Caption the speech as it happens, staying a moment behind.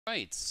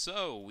Right,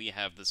 so we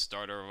have the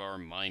starter of our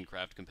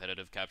Minecraft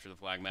competitive capture the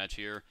flag match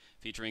here,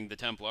 featuring the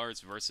Templars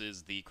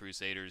versus the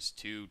Crusaders,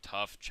 two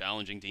tough,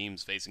 challenging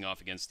teams facing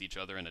off against each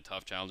other in a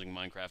tough, challenging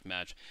Minecraft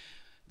match.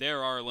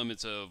 There are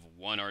limits of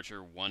 1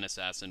 archer, 1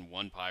 assassin,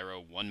 1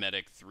 pyro, 1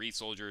 medic, 3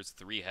 soldiers,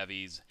 3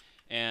 heavies,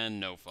 and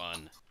no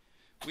fun.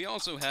 We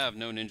also have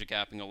no ninja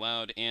capping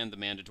allowed, and the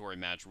mandatory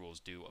match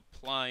rules do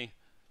apply.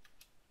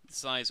 The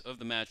size of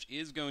the match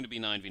is going to be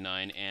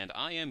 9v9, and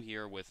I am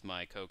here with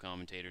my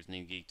co-commentators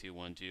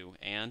NinjaGeek212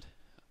 and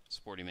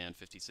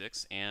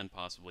SportyMan56, and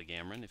possibly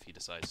Gamron if he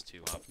decides to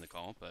hop in the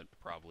call, but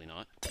probably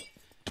not.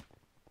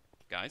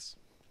 Guys?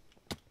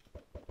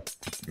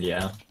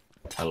 Yeah.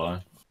 Hello.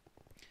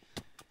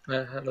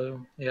 Hello,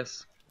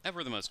 yes.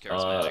 Ever the most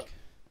charismatic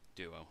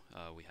duo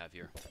we have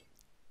here.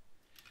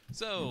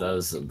 So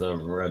there's the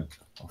red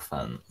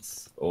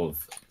offense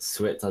of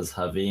Swit as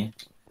heavy,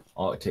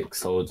 Arctic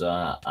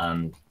Soldier,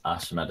 and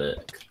Ash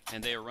Medic.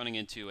 And they are running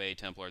into a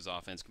Templars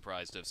offense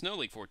comprised of Snow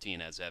League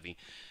 14 as heavy,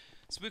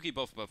 Spooky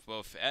Buff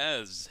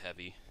as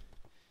heavy,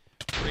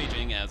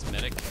 Raging as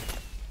medic,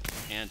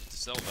 and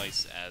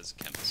Selvice as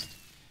chemist.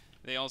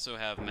 They also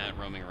have Matt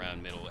roaming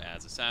around middle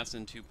as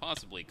assassin to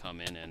possibly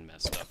come in and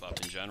mess stuff up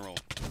in general,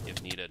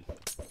 if needed.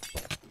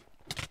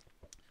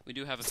 We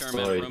do have a fair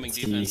amount of roaming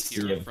defense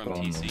here from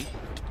TC,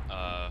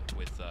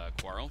 with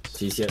Quarrel.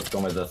 TC have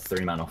gone with a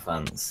 3-man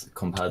offense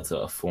compared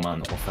to a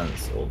 4-man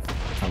offense of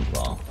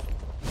Templar.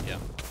 Yeah.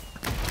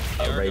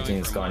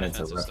 Raging's going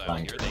into red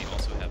flank. Here. They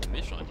also have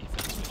Mish on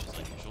defense, which is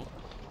unusual.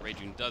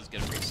 Raging does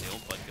get a reseal,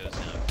 but goes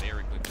down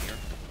very quickly here.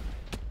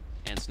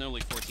 And Snow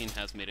League 14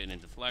 has made it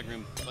into the flag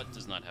room, but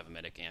does not have a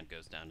medic and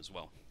goes down as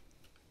well.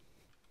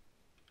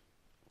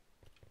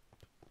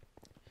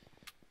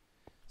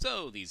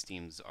 So these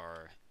teams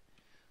are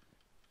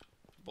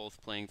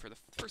both playing for the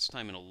first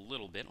time in a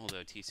little bit,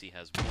 although TC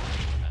has more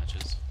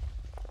matches.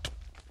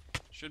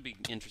 Should be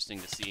interesting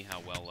to see how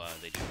well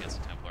they do against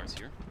the Templars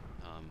here,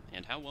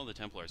 and how well the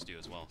Templars do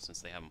as well,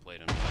 since they haven't played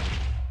in a while.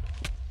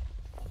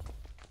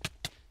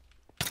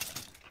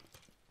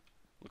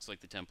 Looks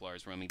like the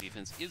Templars' roaming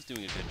defense is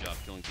doing a good job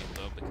killing people,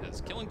 though,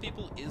 because killing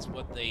people is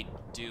what they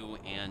do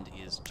and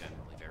is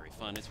generally very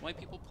fun. It's why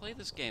people play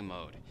this game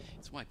mode.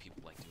 It's why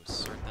people like to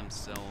assert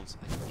themselves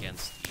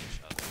against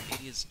each other.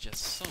 It is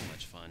just so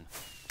much fun.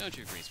 Don't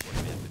you agree,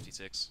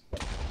 SportyMan56?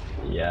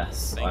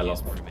 Yes, I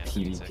love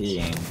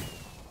PvPing.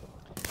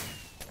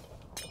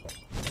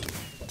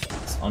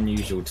 It's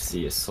unusual to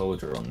see a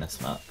soldier on this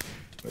map,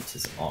 which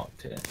is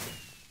Arctic.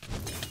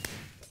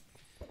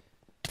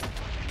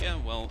 Yeah,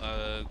 well,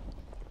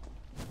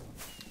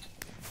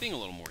 being a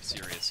little more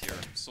serious here,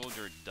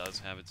 Soldier does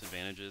have its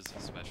advantages,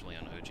 especially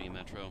on OG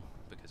Metro,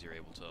 because you're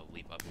able to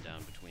leap up and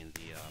down between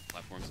the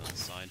platforms on the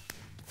side,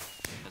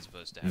 as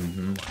opposed to having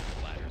a lot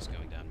of ladders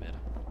going down mid.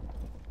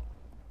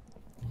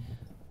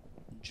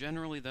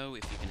 Generally, though,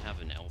 if you can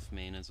have an elf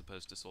main as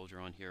opposed to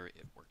Soldier on here,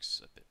 it works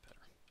a bit better.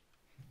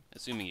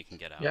 Assuming you can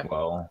get out. Yeah.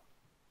 Well,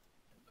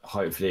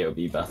 hopefully it'll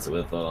be better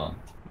with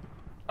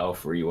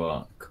elf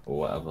rework or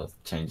whatever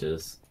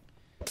changes.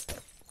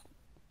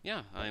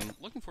 Yeah, I'm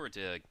looking forward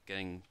to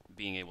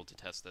being able to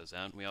test those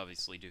out. We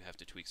obviously do have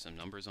to tweak some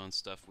numbers on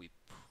stuff. We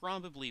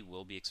probably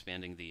will be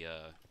expanding the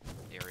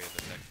area of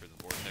effect for the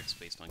vortex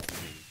based on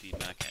community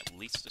feedback, at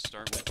least to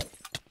start with.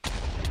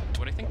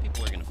 What I think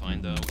people are going to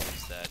find, though,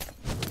 is that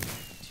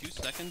 2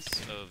 seconds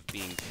of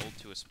being pulled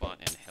to a spot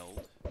and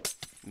held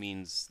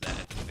means that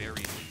at the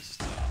very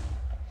least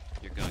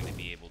you're going to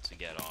be able to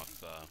get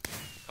off a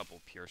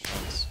couple pure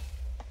shots.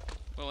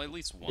 Well, at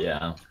least one.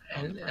 Yeah.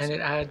 And it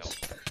adds,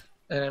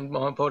 and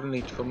more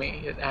importantly for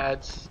me, it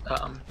adds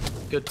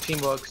good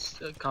teamwork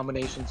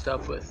combination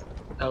stuff with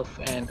Elf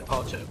and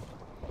Archer.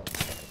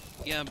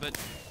 Yeah, but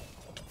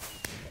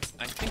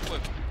I think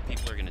what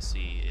people are going to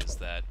see is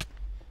that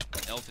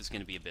Elf is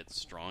going to be a bit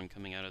strong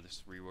coming out of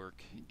this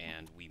rework,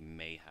 and we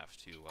may have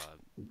to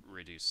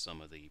reduce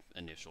some of the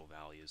initial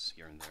values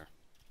here and there.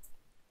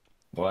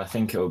 Well, I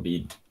think it will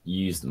be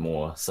used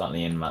more,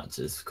 certainly in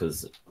matches,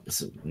 because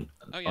it's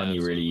only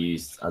really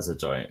used as a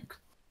joke,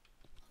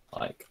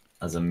 like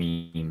as a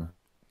meme.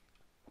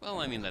 Well,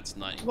 I mean, that's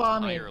not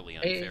entirely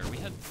unfair. We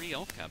had 3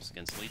 elf caps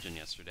against Legion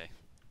yesterday.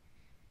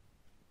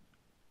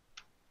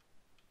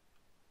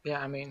 Yeah,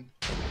 I mean,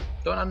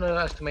 don't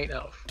underestimate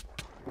Elf.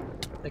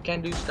 They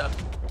can do stuff,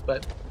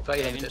 but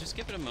very limited. Just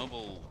give it a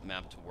mobile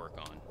map to work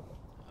on.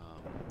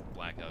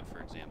 Blackout, for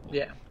example.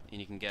 Yeah. And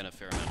you can get a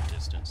fair amount of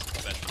distance,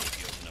 especially if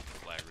you open up the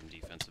flag room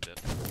defense a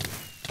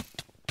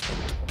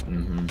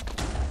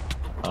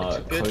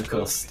bit.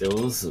 Coca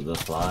stills the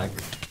flag.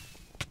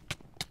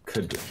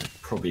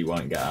 Probably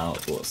won't get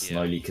out, but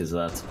Snow Leak is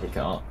there to pick it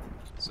up.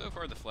 So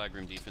far, the flag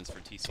room defense for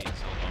TC has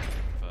held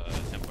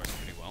off Templars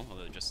pretty well,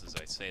 although just as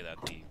I say that,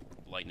 the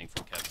lightning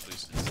from Kev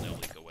boosted Snow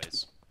Leak a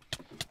ways.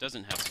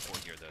 Doesn't have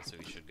support here, though, so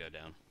he should go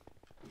down.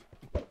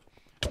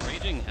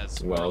 Raging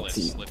has more or less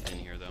slipped in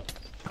here, though.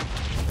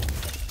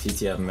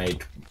 TT have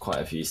made quite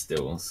a few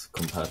stills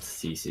compared to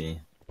TC.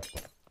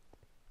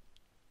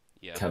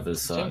 Yeah. Kev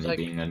is certainly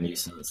being a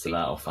nuisance to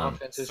that offense.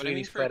 But I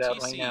mean, for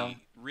TC,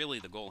 really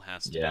the goal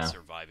has to be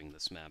surviving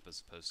this map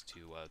as opposed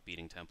to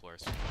beating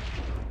Templars,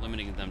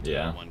 limiting them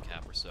to one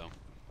cap or so.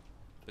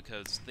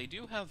 Because they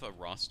do have a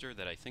roster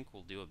that I think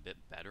will do a bit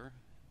better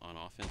on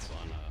offense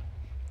on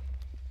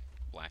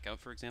Blackout,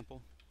 for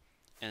example.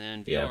 And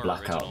then VR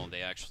Original,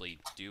 they actually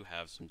do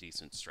have some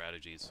decent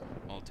strategies.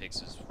 All it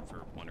takes is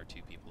for 1 or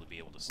 2 people to be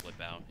able to slip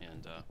out,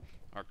 and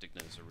Arctic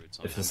knows the routes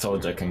on if a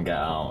soldier can get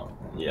out,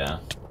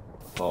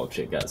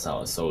 Arctic gets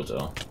out a soldier.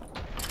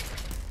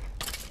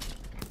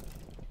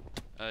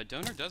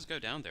 Donor does go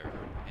down there,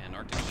 and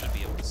Arctic should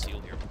be able to seal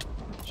here.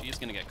 She is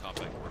going to get caught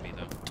by Corby,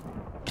 though.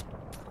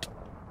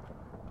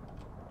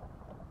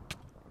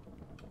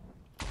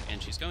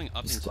 And she's going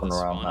up into the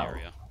spawn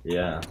area.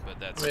 Yeah. But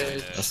that's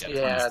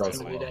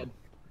gonna be dead.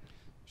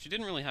 She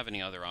didn't really have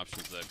any other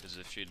options, though, because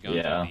if she had gone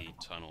through the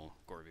tunnel,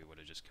 Corby would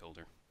have just killed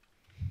her.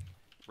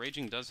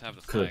 Raging does have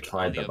the flag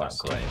on the other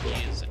side.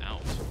 He is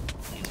out.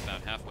 He's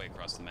about halfway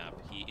across the map.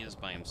 He is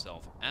by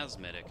himself as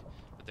medic,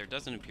 but there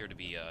doesn't appear to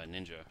be a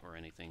ninja or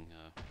anything.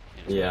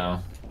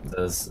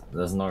 There's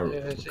no.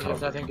 There's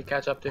nothing to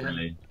catch up to him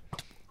really.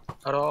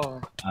 at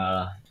all.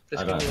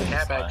 This can be a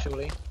cap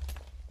actually.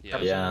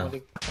 Yeah.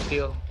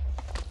 Steal.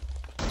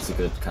 It's a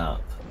good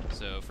cap.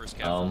 So first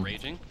cap for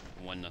Raging,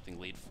 1-0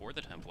 lead for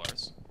the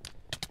Templars.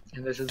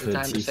 And this is the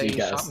time to say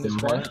something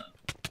this one.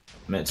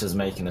 Mitch is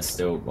making a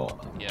steal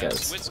bot. Yeah,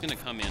 Swit's gonna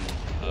come in,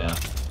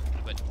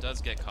 but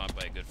does get caught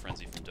by a good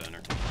frenzy from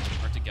Donor.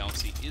 Arctic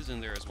Galaxy is in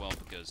there as well,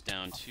 but goes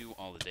down to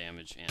all the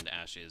damage, and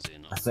Ash is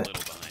in a little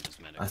behind his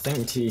medic. I think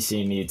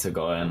TC need to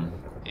go in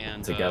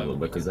together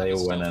because they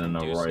all went in a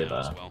row there.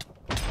 Well.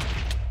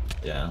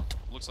 Yeah.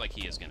 Looks like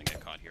he is gonna get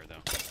caught here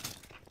though.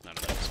 Not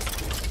a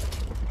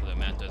nice. Although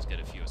Matt does get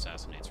a few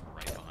assassinates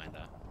right behind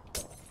that.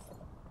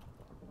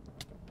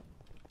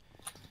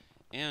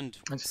 And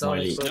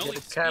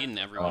Snowleaf's speeding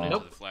everyone into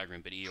the flag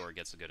room, but Eeyore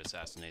gets a good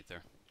assassinate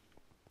there.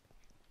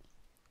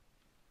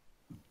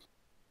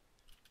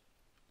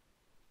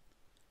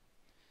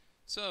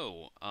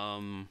 So,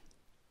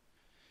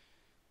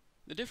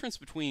 the difference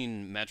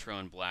between Metro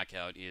and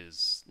Blackout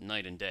is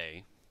night and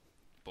day,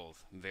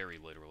 both very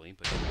literally,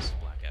 but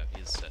Blackout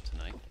is set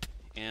tonight.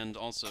 And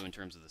also in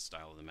terms of the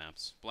style of the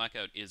maps.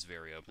 Blackout is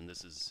very open.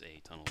 This is a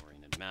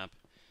tunnel-oriented map.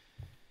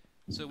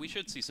 So we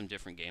should see some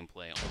different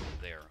gameplay on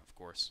there, of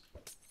course.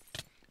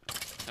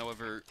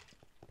 However,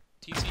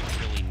 TC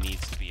really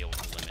needs to be able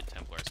to limit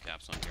Templars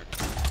caps on here.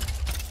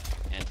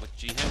 And with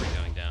G. Henry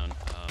going down,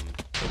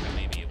 we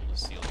may be able to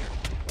seal here.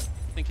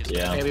 I think his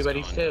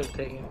everybody's still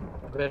taking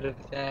a bit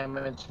of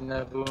damage in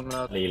that wound.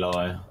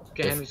 Levi.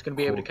 Henry's going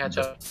to be able to catch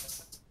up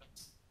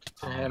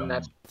to him.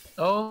 That's...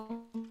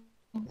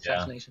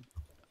 assassination.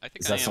 I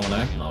think I am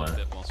lagging a little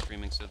bit while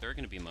streaming, so there are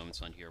going to be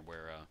moments on here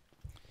where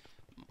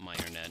my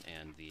internet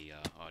and the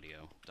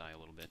audio die a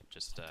little bit.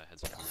 Just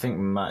heads up. I think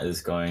Matt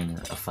is going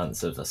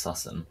offensive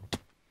assassin.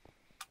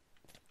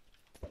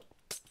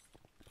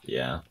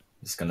 Yeah,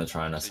 he's going to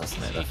try and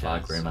assassinate the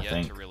flag room, I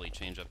think. To really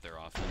change up their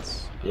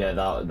offense. Yeah,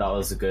 that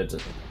was a good.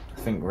 I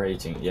think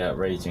Raging. Yeah,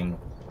 Raging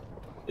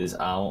is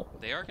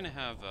out. They are going to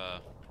have.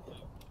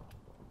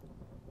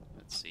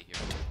 Let's see here.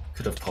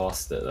 Could have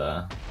passed it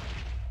there.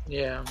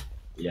 Yeah.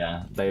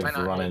 Yeah, they've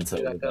run into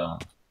it.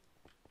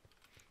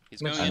 He's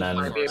going in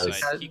from the far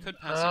side. He could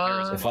pass it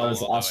here as well. If I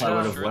was Ash, I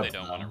would have webbed they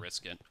don't want to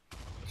risk it.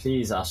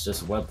 Please, Ash,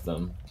 just web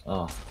them.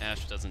 Oh.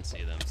 Ash doesn't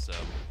see them, so...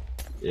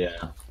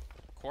 Yeah.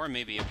 Core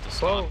may be able to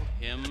stop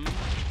him.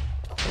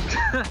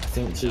 I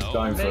think she's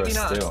going for a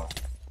steal.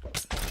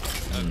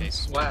 Okay,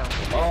 Swat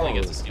definitely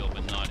gets a steal,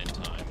 but not in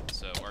time.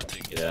 So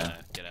Arctic is gonna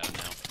get out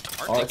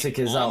now. Arctic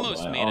is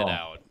almost made it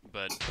out,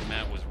 but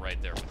Matt was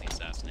right there with the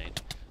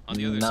assassinate. On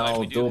the other side,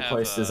 we do have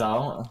Doorpost is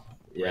out.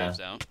 Graves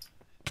out.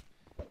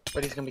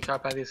 But he's gonna be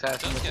caught by the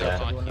assassin.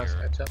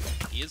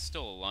 He is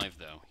still alive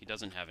though. He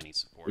doesn't have any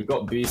support. He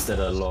got boosted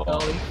a lot,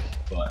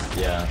 but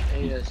yeah.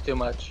 It's too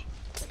much.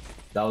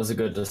 That was a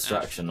good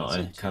distraction.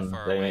 Can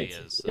they make?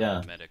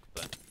 Medic,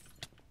 but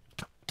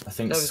I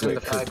think Switch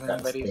could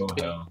get still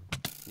here.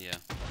 Yeah.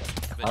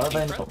 But how are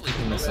they not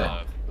picking this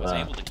up? Was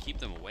able to keep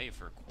them away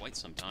for quite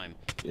some time.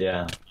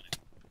 Yeah.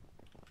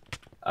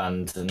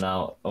 And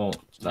now,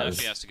 now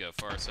she has to go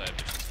far side,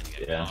 but she's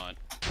gonna get caught.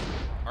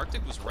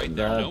 Arctic was right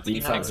there. Nobody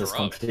defense is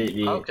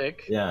completely.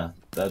 Arctic. Yeah,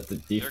 the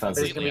defense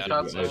is completely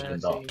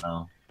opened up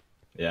now.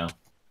 Yeah.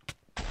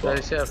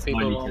 But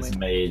Smiley is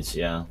mage.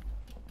 Yeah.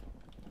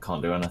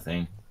 Can't do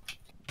anything.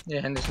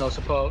 Yeah, and there's no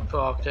support for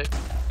Arctic.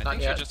 I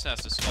think she just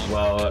has to spawn.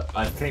 Well,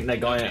 I think they're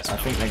going. I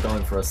think they're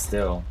going for a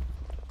steal.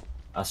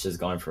 Ash is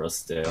going for a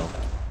steal.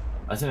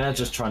 I think they're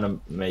just trying to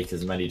make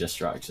as many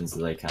distractions as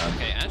they can.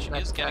 Okay, Ash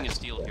is getting a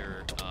steal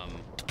here,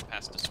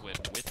 past the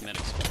Swit with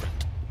medic support.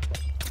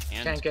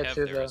 And can't get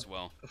to there as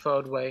well. The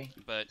forward way.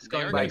 But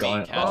they are going to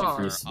be catching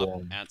her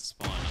up at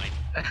spawn.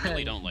 I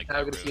really don't like that.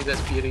 I'm gonna see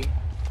this beauty.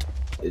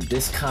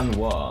 This can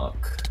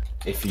work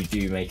if you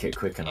do make it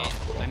quick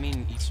enough. I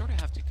mean, you sort of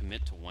have to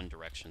commit to one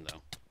direction,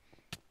 though.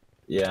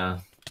 Yeah.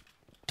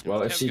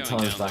 Well, if she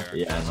turns back,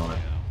 yeah,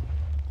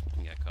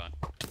 no. Get caught.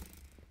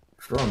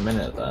 For a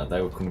minute there,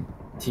 they were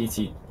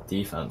TC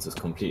defense was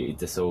completely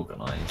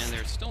disorganized. And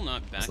they're still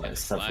not back at the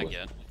flag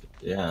yet.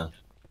 Yeah.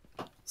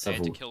 They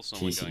had to kill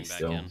someone going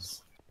back in.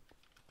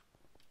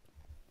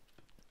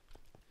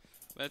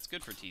 But it's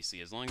good for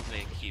TC, as long as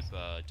they keep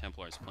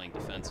Templars playing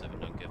defensive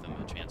and don't give them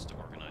a chance to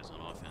organize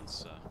on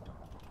offense.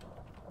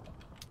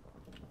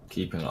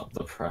 Keeping up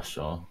the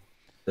pressure.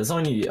 There's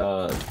only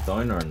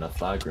Donor in the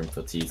flag room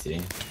for TT.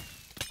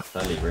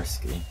 Fairly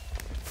risky.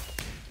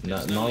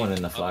 No one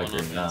in the flag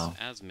room now.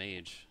 As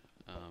mage,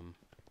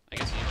 I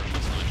guess he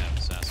must not have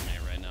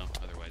Assassinate right now,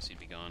 otherwise he'd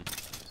be gone.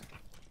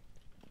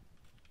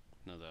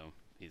 No, though,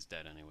 he's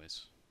dead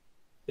anyways.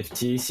 If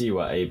TC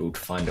were able to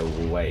find a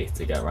way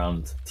to get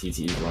around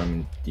TT's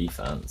roaming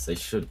defense, they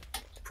should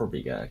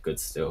probably get a good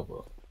steal,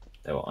 but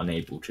they were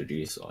unable to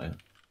do so.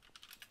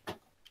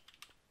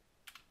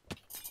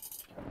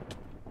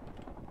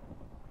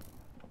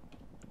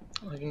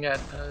 Looking at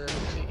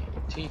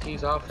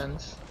TT's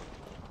offense.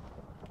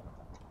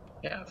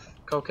 Yeah,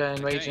 Coca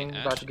and Raging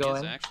about to go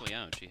in. She's actually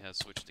out. She has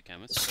switched to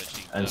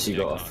Chemist, but she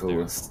got a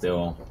full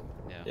steal.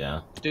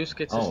 Yeah. Deuce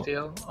gets a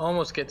steal,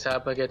 almost gets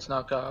out, but gets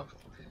knocked off.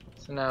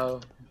 So now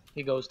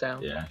he goes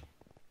down. Yeah.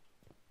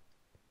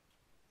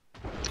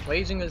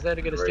 Raging is there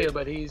to get a steal,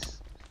 but he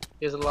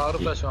has a lot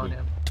of pressure on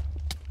him.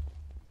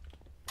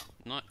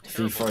 Not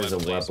terrible he throws a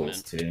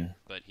Webbles too.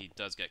 But he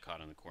does get caught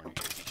in the corner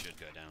here. He should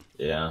go down.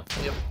 Yeah.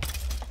 Yep.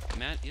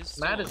 Matt is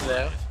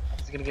there.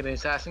 Is he gonna get an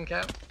assassin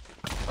cap?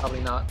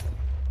 Probably not.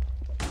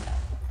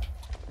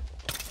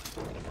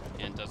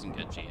 And doesn't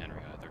get G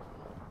Henry either.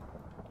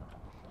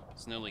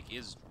 Snowlake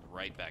is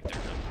right back there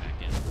coming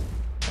back in.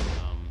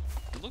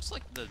 It looks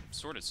like the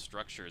sort of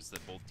structures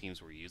that both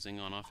teams were using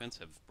on offense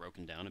have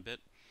broken down a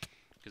bit.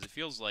 Because it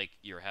feels like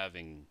you're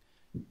having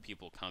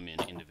people come in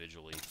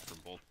individually for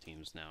both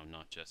teams now,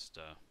 not just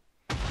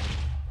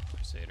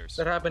Crusaders.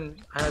 That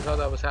happened. I thought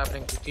that was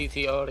happening to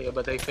TT earlier,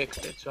 but they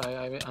fixed it. So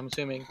I'm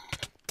assuming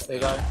they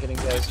got getting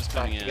theirs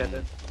back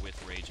together.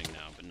 With Raging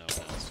now, but no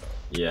one else.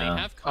 Yeah.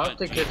 They have caught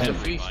Arctic gets a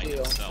free steal.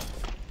 Himself,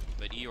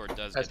 but Eeyore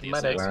does As get the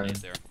medic.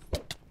 assassinate there.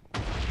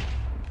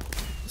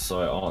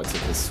 So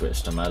Arctic has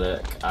switched to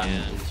medic,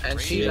 and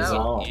she's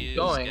out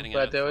going,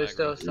 but there is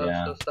still stuff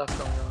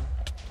going on.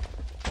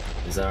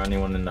 Is there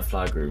anyone in the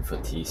flag room for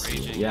TC?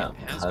 Raging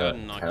has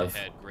gotten knocked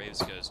ahead.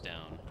 Graves goes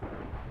down.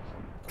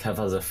 Kev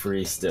has a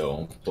free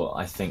still, but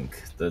I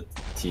think the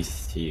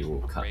TC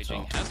will catch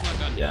Raging up. has not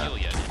gotten a heal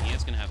yet, and he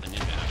is going to have the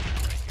ninja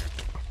after right here.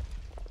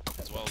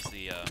 As well as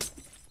the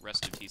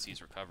rest of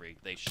TC's recovery.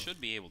 They should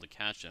be able to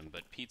catch him,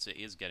 but Pizza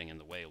is getting in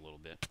the way a little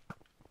bit.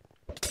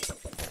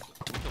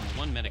 With the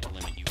one medic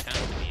limit, you have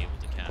to be able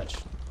to catch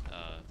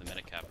the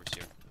medic cappers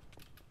here.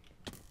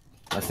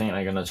 I think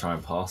they're going to try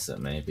and pass it,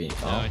 maybe.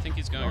 No, I think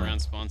he's going around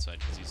spawn side,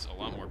 because he's a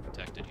lot more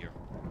protected here.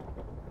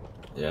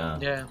 Yeah.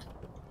 Yeah.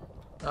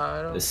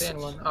 I don't see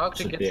anyone.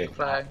 Arctic gets the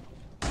flag.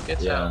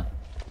 Gets out.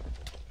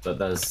 But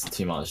there's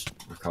too much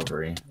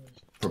recovery.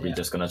 Probably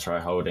just going to try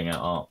holding it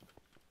up.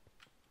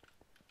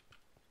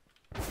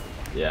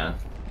 Yeah.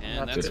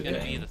 And that's going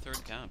to be the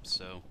third cap,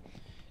 so...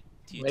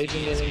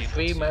 Raging getting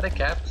 3 meta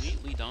caps.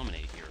 Completely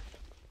dominate here.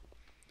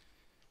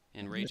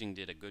 And Raging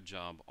did a good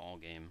job all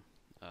game.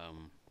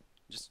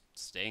 Just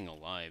staying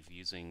alive,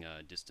 using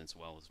distance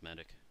well as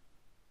medic.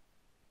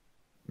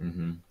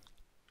 Mm-hmm.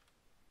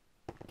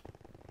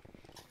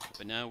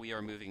 But now we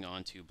are moving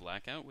on to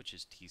Blackout, which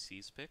is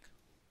TC's pick.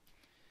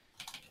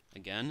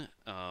 Again,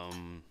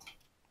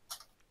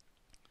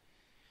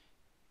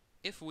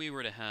 if we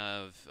were to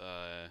have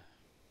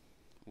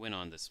win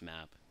on this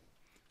map,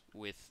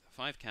 with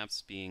 5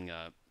 caps being,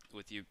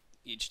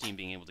 each team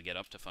being able to get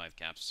up to 5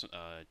 caps,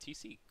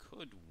 TC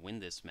could win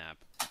this map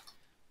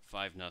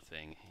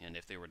 5-0, and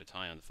if they were to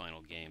tie on the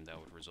final game, that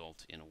would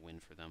result in a win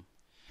for them.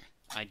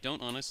 I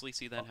don't honestly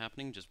see that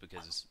happening, just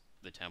because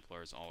the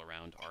Templars all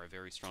around are a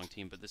very strong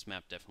team, but this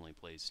map definitely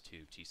plays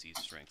to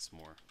TC's strengths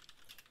more.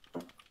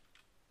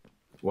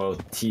 Well,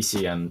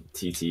 TC and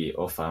TT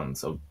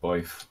offense are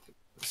both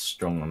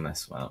strong on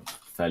this map,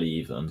 fairly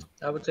even.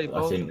 I would say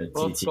I think the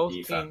TT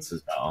defense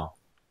is better.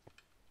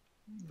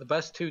 The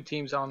best 2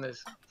 teams on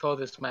this for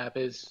this map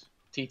is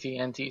TT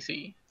and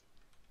TC,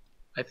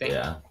 I think.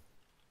 Yeah.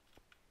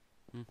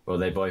 Well,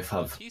 they both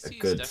have a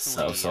good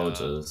set of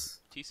soldiers.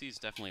 TC's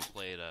definitely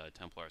played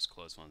Templars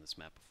close on this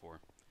map before.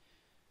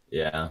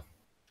 Yeah.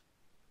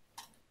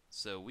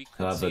 So we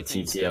could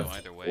see things go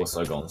either way.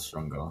 Also gone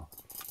stronger.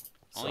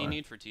 All you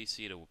need for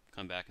TC to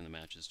come back in the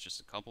match is just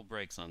a couple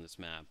breaks on this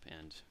map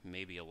and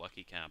maybe a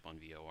lucky cap on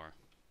VOR,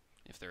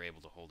 if they're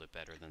able to hold it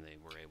better than they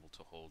were able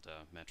to hold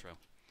Metro.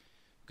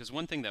 Because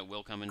one thing that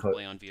will come into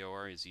play on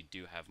VOR is you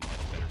do have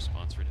much better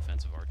spots for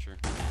defensive archer,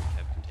 and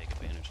Kev can take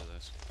advantage of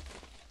those.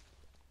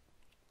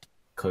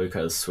 Coca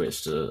has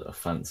switched to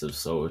offensive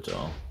soldier,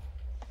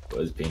 but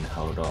is being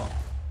held up.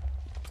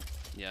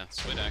 Yeah,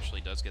 Swid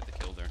actually does get the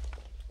kill there.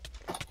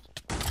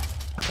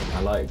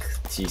 I like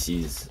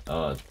TC's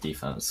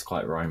defense,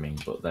 quite roaming,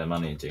 but they're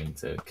managing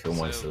to kill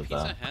most of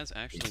Pizza that. has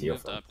actually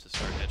moved up to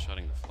start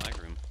headshotting the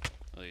flag room.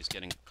 Although he's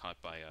getting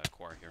caught by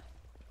Quar here.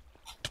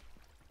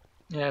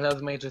 Yeah,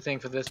 another major thing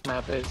for this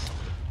map is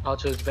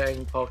Archer is very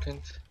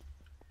important.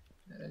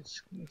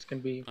 It's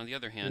gonna be. On the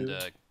other hand, you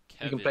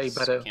can Kev play is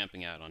better.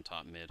 camping out on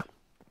top mid.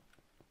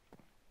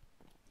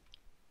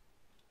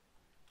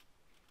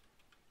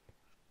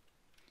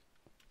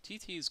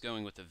 TT's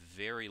going with a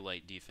very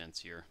light defense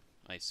here.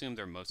 I assume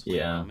they're mostly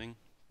roaming,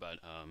 but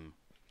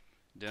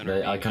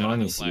Donor I can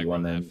only see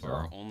one that in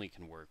far only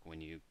can work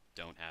when you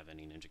don't have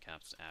any ninja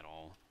caps at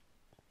all.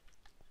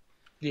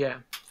 Yeah.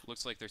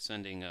 Looks like they're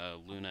sending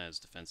Luna as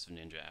defensive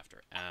ninja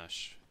after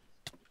Ashe,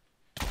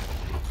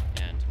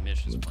 and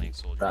Mish is playing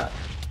soldier.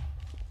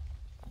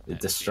 It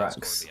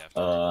distracts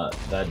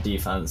their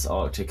defense.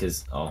 Arctic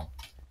is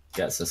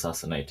gets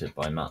assassinated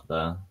by Matt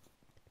there.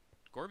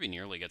 Gorby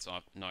nearly gets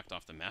knocked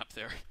off the map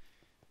there.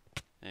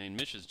 I mean,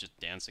 Mish is just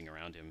dancing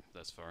around him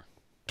thus far.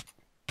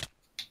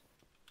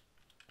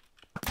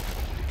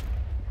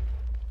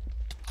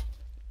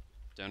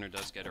 Donor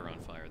does get her on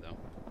fire, though.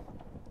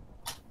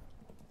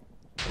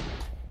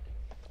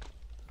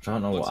 I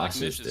don't know what Ashe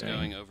Mish is doing.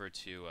 going over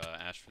to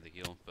Ashe for the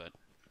heal, but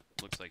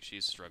looks like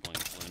she's struggling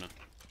with Luna.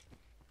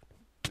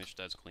 Mish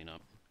does clean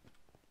up.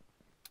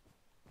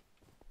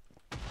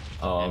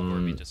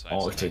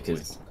 Arctic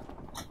is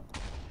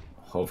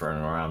hovering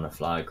around the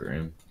flag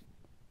room.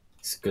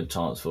 It's a good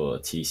chance for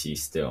TC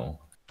still.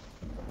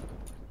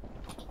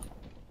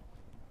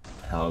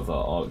 However,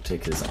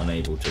 Arctic is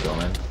unable to go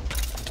in.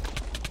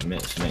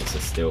 Mitch makes a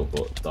steal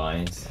but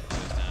dies.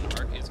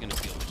 Arc is going to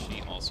steal, but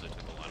she also took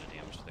a lot of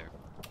damage there.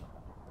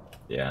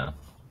 Yeah.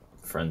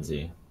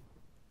 Frenzy.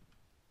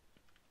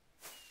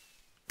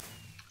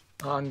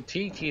 On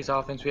TT's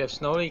offense, we have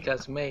Snowleak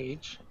as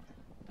mage.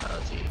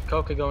 Let's see,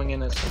 Koka going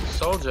in as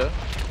soldier.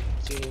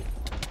 Let's see,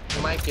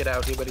 he might get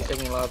out here, but he's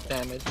taking a lot of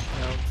damage.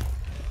 You know,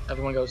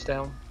 everyone goes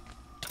down.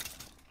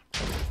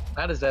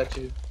 That is there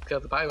to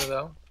kill the pyro,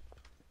 though.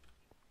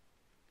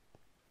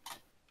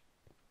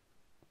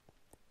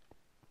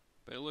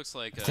 But it looks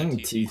like I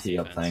think TT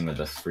are playing with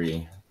a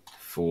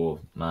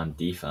 3-4-man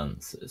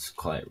defense. It's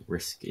quite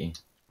risky.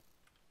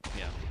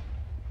 Yeah.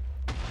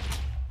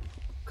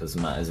 Because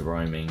Matt is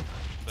roaming,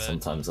 but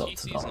sometimes up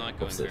TT's to not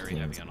going very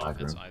heavy on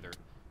offense either.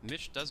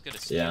 Mish does get a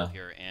steal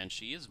here, and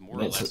she is more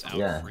or less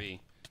out free.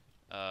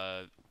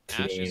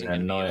 Ashe isn't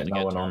going to be able to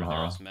get to her with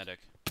Eros medic.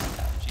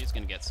 She's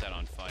going to get set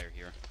on fire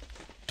here.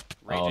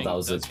 Raging that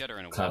was does a get her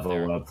in a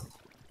clever web.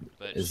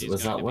 But Was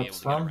that web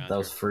spam? That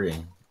was free.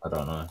 I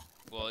don't know.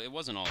 Well, it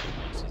wasn't all at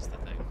once, is the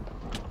thing.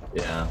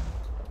 Yeah.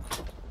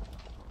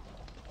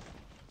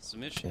 So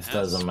Mish if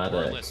has there's a medic,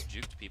 more or less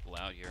juked people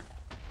out here.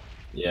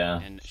 Yeah.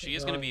 And she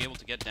is going to be able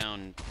to get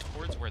down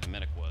towards where the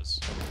medic was.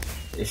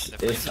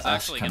 If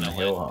Ashe can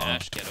heal her.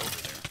 Ashe get over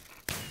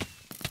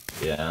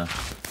there. Yeah.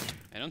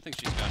 I don't think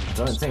she's gotten I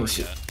don't think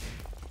she... yet.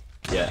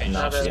 Yeah, okay,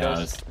 now she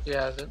has.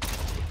 Yeah,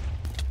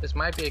 this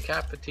might be a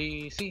cap for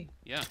TC.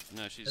 Yeah,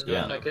 no, she's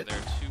going over there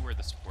to where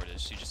the support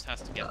is. She just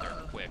has to get there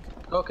quick.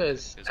 Koka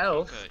is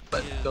elf,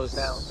 but goes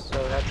down. So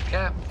that's a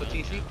cap for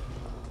TC.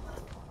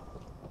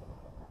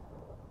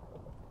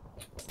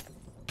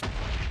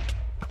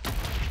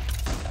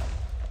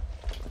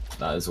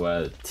 That is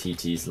where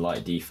TT's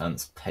light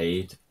defense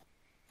paid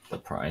the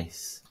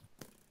price.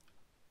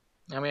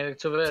 I mean,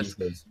 it's a risk.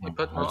 You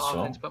put more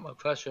offense, put more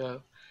pressure,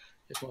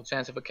 there's more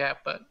chance of a cap,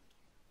 but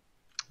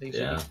leaves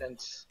your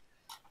defense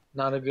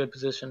not a good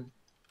position.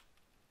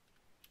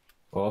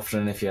 Well,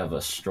 often if you have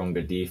a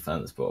stronger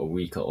defense but a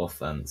weaker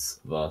offense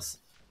versus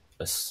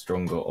a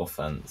stronger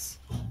offense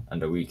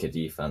and a weaker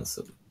defense,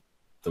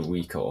 the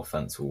weaker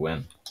offense will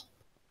win.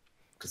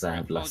 Because they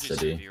have less to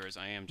do.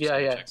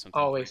 Yeah,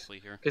 always.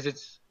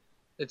 Because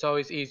it's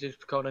always easier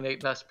to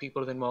coordinate less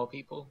people than more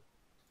people.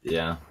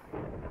 Yeah,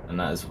 and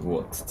that is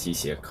what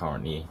TC are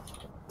currently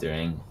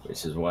doing,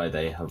 which is why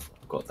they have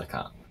got the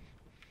cap.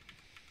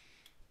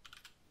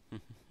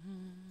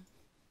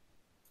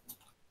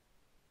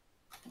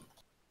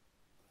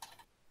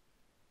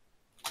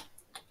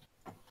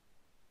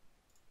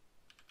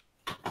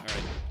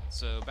 Alright,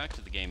 so back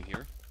to the game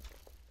here.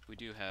 We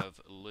do have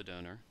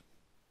Lidonor.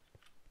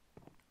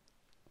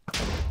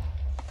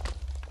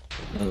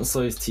 And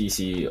so as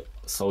TC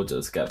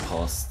soldiers get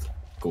past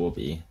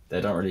Gorby,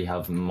 they don't really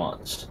have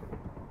much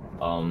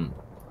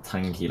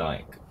tanky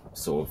like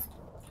sort of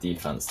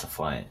defense to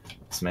fight.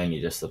 It's mainly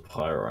just the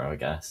pyro, I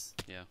guess.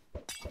 Yeah.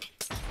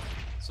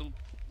 So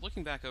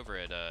looking back over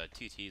at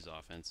TT's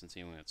offense and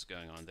seeing what's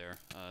going on there,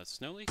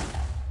 Snowleak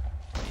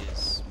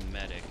is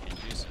medic and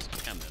Deuce is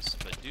chemist,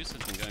 but Deuce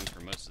has been going for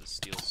most of the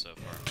steals so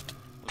far.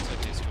 Looks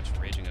like they switched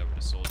Raging over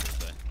to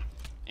soldier,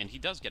 and he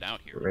does get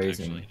out here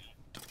actually.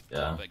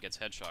 Yeah. But gets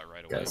headshot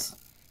right away.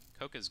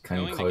 Koka's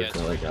Can going to get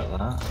that?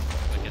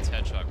 But gets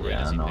headshot right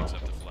as he picks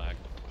up the flag.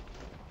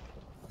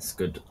 It's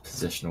good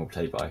positional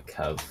play by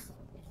Kev.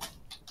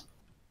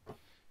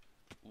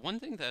 One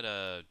thing that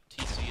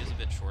TC is a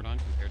bit short on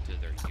compared to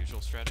their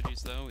usual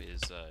strategies, though,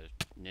 is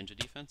ninja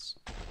defense.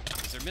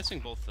 Because they're missing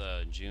both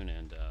June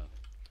and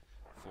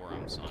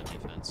Forums on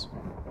defense.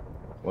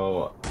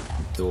 Well,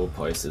 Dual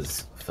Post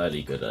is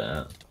fairly good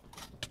at it.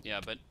 Yeah,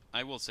 but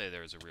I will say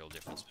there is a real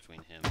difference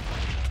between him and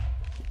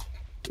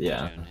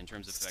June in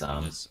terms of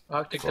effectiveness.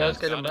 Arctic does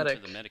get a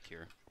medic. The medic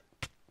here.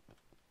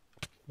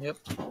 Yep.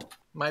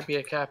 Might be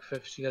a cap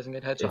if she doesn't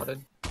get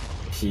headshotted.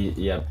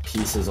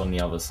 Pieces on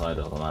the other side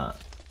of the map.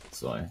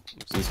 So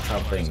he's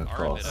traveling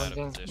across. Out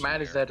of position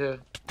Matt is there too.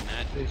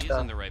 Matt is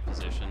in the right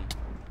position,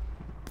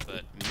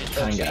 but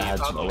Trying to get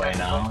headshot away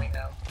now.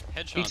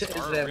 Headshots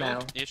are a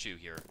real issue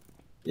here.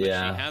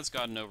 Yeah. She has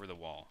gotten over the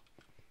wall.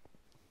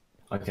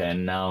 Okay,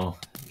 and now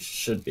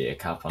should be a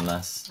cap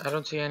unless I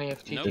don't see any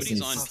FT.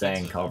 Nobody's on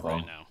staying cover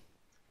right now.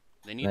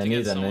 They need they to need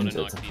get a someone to ninja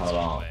knock to these pull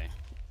out. away.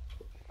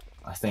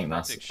 I think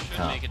that's Arctic a should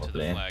cap make it to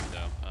probably. the flag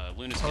though.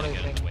 Luna's gonna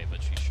get in the way,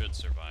 but she should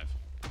survive.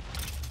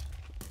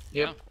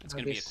 Yep. Yeah, it's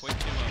gonna be a quick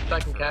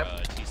 2-0 win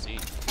for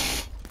TC.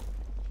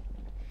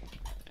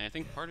 And I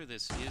think part of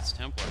this is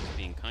Templars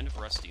being kind of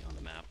rusty on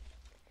the map.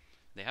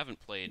 They haven't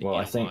played in a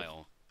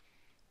while,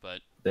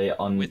 but they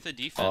with the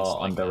defense are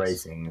like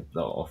underrating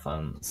the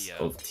offense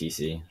of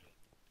TC.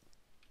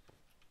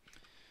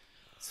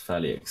 It's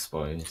fairly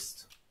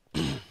exposed.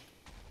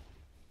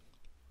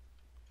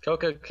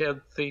 Coca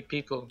killed 3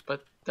 people,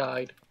 but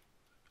died.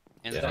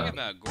 And the thing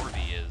about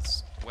Gorby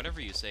is,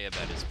 whatever you say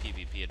about his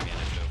PvP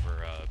advantage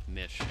over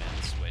Mish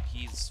and Sweat,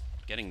 he's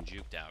getting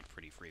juked out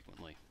pretty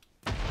frequently.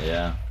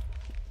 Yeah.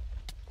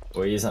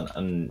 Well, he isn't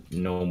a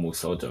normal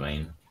soldier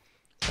main.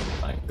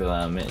 Like,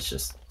 Mitch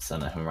just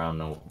sent him around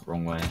the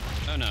wrong way.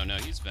 Oh no,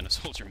 he's been a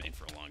soldier main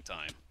for a long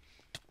time.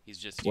 He's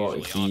just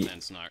usually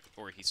offense, not,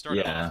 or he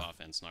started off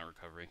offense, not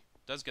recovery.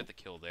 Does get the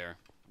kill there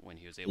when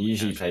he was able to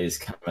usually plays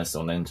Chemist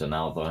or Ninja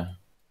now, though.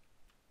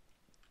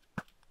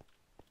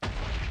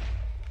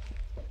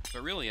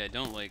 But really, I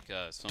don't like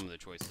some of the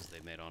choices they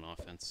made on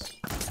offense.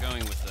 They're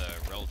going with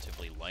a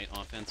relatively light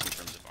offense in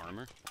terms of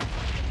armor.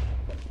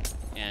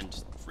 And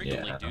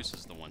frequently Deuce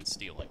is the one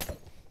stealing.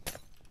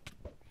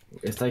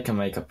 If they can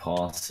make a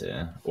pass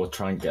here, or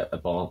try and get a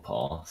bar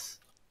pass.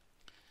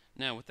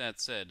 Now, with that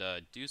said,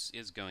 Deuce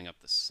is going up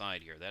the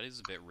side here. That is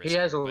a bit risky. He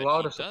has a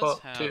lot of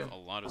support, too. He does have a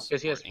lot of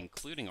support,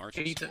 including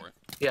archer support.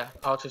 Yeah,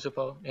 archer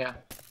support, yeah.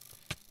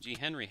 G.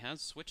 Henry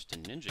has switched to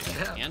Ninja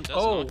here, and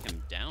does knock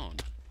him down.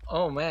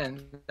 Oh,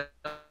 man.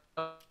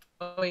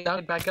 Oh, he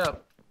died back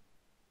up.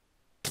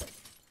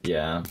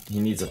 Yeah, he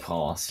needs a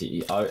pass.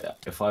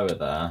 If I were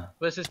there...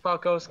 Where's his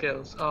parkour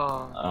skills?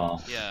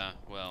 Oh. Yeah,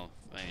 well,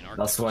 I mean...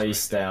 That's why you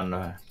stay on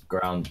the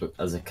ground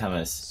as a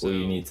chemist. So, all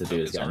you need to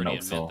do is get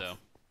knocked off.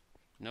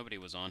 Nobody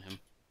was on him.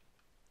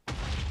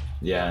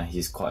 Yeah,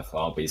 he's quite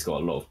far, but he's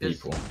got a lot of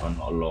people. Well,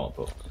 not a lot,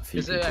 but a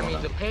few people. I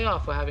mean, the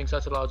payoff for having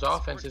such a large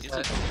offense is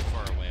that... too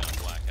far away on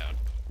Blackout,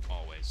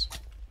 always.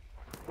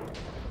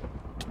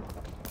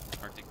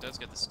 Arctic does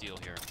get the steal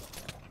here.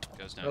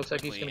 Goes down looks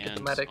like he's gonna get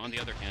the medic. On the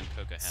other hand,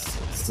 Coca has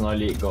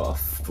Snidely got a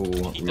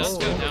full... He does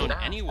go down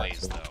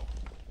anyways, though.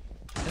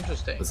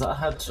 Interesting. Was that a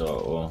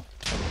headshot, or...?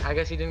 I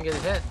guess he didn't get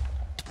his head.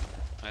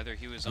 Either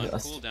he was on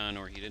cooldown,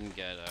 or he didn't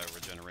get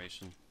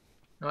regeneration.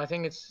 No, I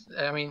think it's...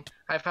 I mean,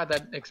 I've had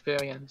that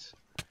experience.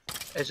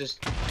 It's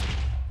just...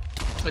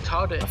 It's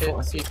hard to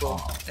hit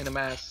people in a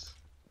mass.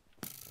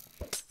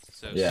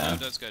 So Snow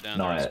does go down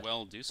there as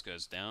well. Deuce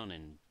goes down,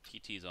 and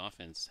PT's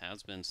offense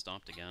has been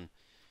stopped again.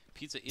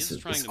 Pizza is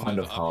trying to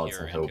move up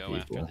here and go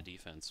after the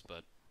defense,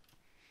 but...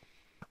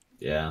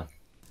 Yeah.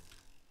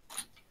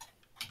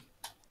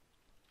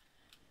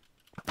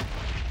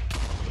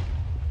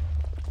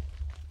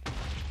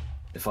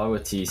 If I were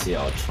TC,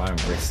 I'd try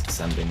and risk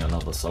sending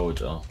another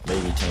soldier.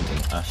 Maybe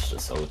changing Ash to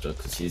soldier,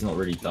 because she's not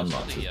really done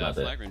much with Medic.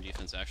 The flag room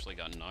defense actually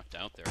got knocked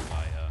out there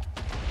by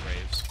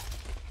Graves.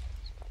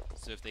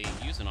 So if they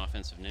use an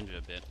offensive ninja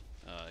a bit,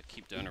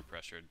 keep donor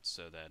pressured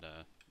so that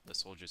the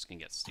soldiers can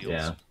get steals.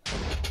 Yeah.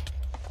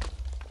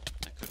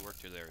 That could work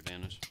to their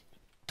advantage.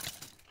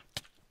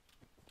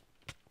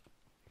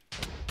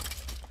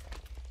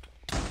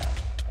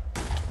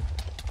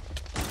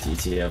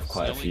 TT have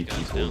quite a few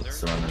people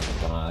surrounding the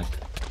flag.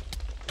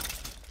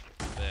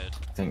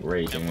 I think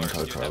Raging and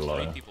Coca are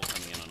low. 3 people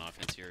coming in on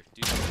offense here.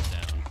 Deuce goes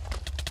down.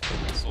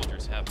 The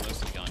soldiers have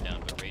mostly gone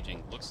down, but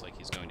Raging looks like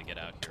he's going to get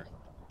out here.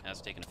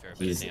 Has taken a fair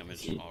bit of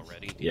damage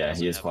already. Yeah,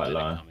 he is quite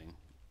low.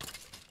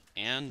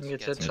 And he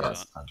gets a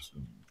shot.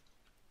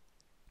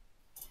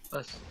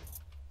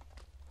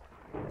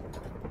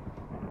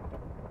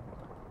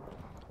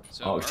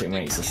 So Arctic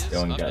makes a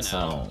steal and gets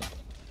out.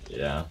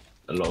 Yeah,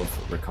 a lot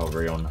of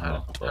recovery on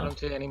her. I don't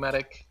see any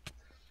medic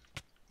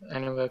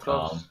anywhere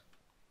close.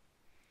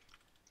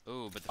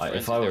 Oh, but the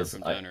frenzy there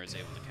from donor is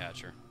able to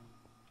catch her.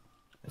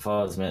 If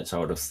I was Mitch, I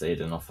would have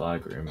stayed in a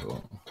flag room,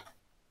 but...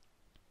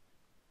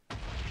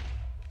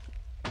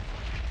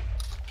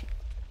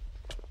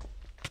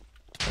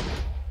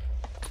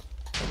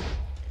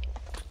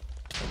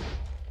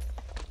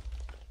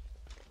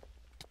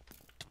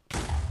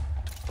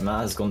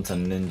 Matt has gone to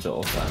ninja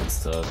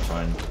offense to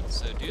try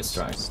and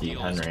distract G.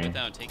 Henry.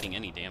 Without taking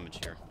any damage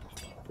here.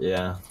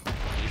 Yeah.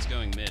 He's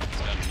going mid. He's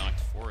gotten knocked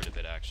forward a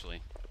bit,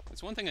 actually.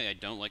 It's one thing I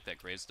don't like that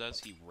Graves does.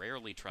 He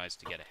rarely tries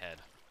to get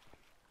ahead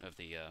of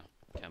the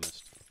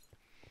chemist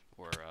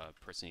or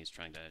person he's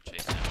trying to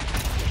chase down.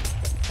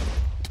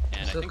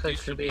 And I think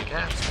this should be a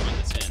cap. Run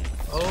this in.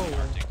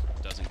 Arctic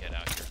doesn't get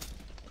out here.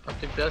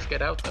 Arctic does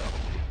get out though,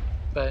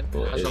 but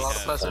has a lot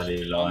of plus.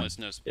 Almost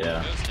no support.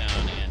 Goes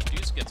down, and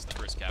Deuce Deuce gets the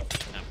first cap for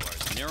the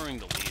Templars, narrowing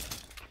the lead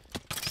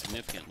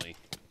significantly.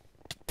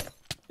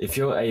 If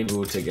you're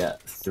able to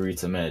get through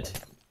to mid,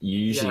 you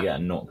usually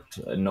get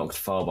knocked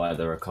far by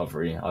the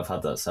recovery. I've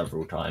had that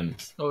several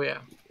times. Oh yeah.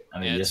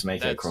 And you just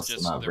make it across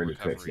the map really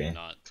quickly.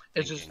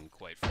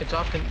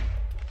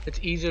 It's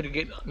easier to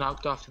get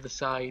knocked off to the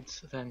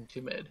sides than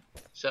to mid.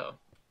 So.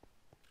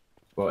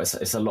 Well,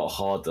 it's a lot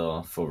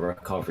harder for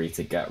recovery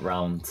to get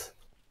round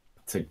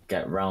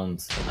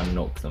and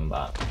knock them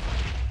back,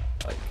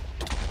 like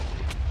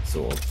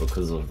sort of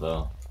because of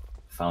the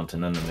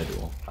fountain in the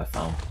middle. I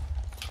found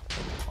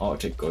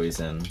Arctic goes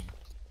in,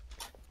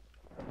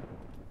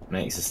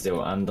 makes a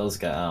steal and does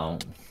get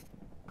out.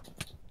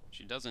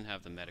 She doesn't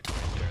have the medic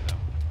right there though.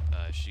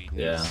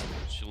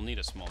 She'll need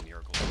a small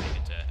miracle to make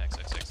it to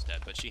XXX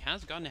dead, but she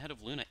has gotten ahead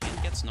of Luna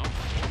and gets knocked.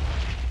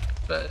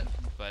 But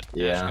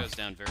Ash goes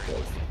down very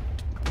quickly.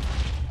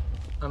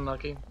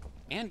 Unlucky.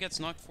 And gets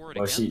knocked forward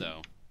again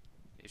though.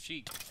 If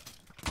she...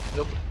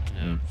 Nope.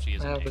 No, she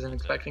isn't. I wasn't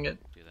expecting it.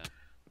 Do that.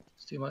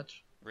 It's too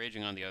much.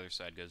 Raging on the other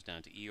side goes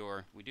down to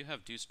Eeyore. We do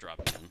have Deuce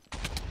dropping in.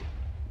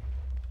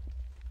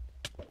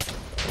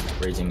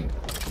 Raging,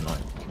 no.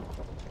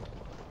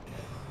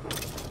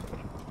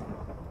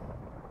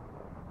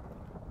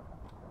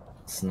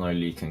 Snow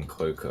Leak and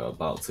Cloaker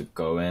about to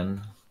go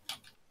in.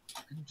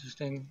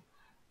 Interesting.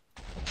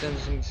 It's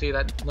interesting to see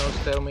that no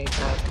stalemates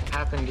have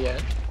happened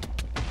yet.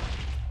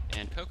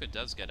 And Coca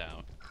does get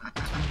out.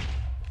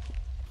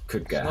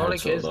 Could get Snow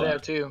Leak is there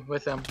too,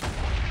 with them.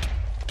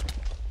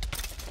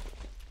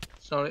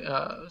 Snow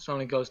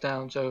Leak goes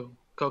down, so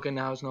Coca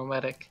now has no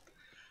medic.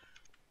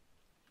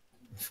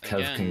 If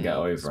Kev can get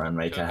over and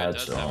make Coca a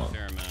does headshot. have a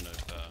fair amount of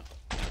people around.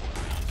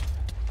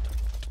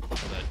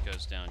 That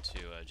goes down to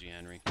G.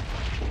 Henry.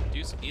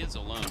 Deuce is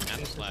alone at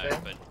the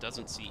flag, but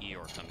doesn't see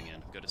Eeyore coming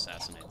in. Good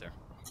assassinate there.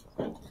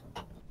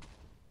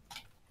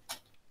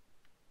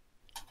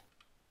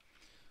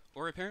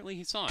 Or apparently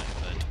he saw it,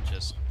 but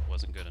just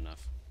wasn't good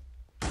enough.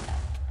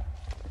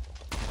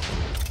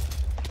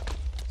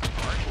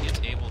 Art is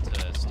able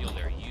to steal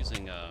there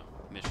using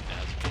mission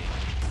as bait.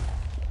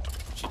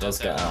 She does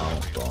get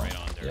out, but right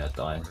on there. Yeah,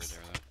 dies.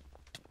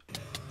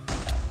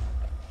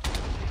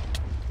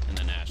 And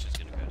then Ash is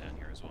gonna go down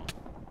here as well.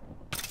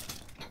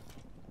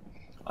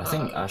 I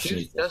think Ash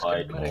needs to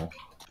hide more.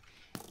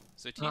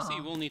 So TC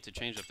will need to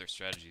change up their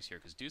strategies here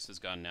because Deuce has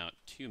gotten out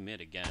to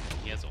mid again, and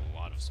he has a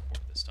lot of support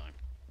this time.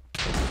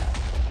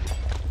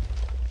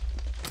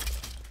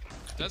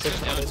 Does go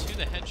down to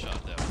the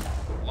headshot though.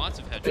 Lots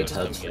of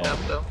headshots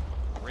coming in.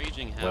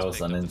 Raging has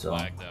picked up the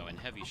flag though, and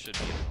Heavy should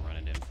be able to run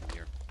it in from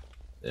here.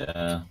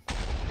 Yeah.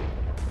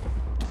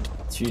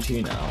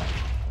 2-2 now.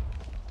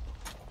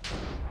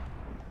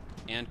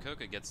 And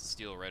Coca gets the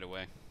steal right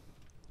away.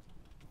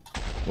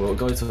 We'll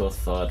go to a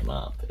third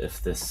map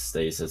if this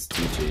stays as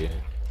 2-2.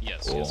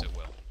 Yes, yes it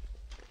will.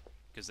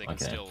 Because they can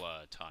still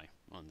tie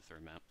on the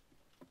third map.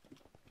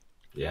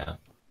 Yeah.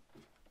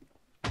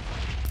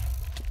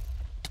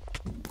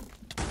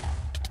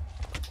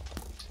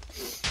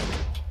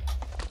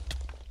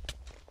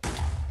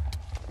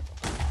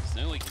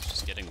 Snowleak is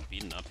just getting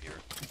beaten up here.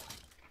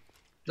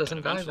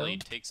 Doesn't die though.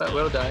 Takes but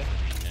will die.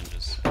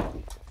 Ninjas.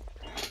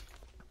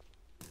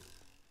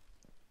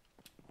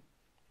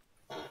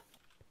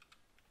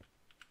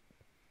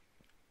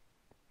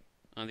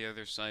 On the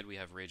other side, we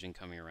have Raging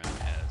coming around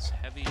as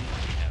Heavy.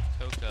 We have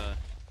Coca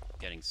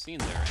getting seen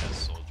there as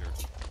Soldier.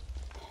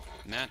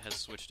 Matt has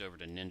switched over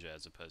to Ninja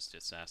as opposed to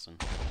Assassin.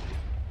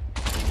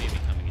 He may be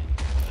coming in here,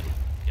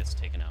 but gets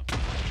taken out.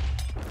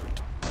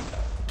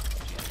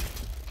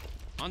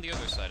 On the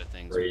other side of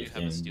things, we do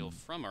have a steal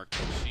from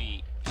Arctic.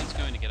 She is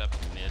going to get up to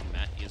mid.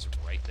 Matt is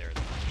right there.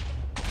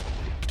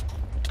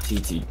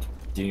 TT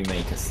do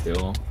make a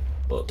steal,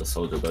 but the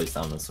Soldier goes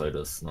down and so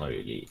does Snow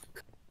Leak.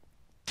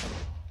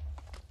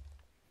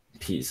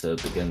 Pizza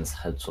begins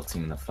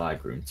headshotting the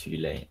flag room too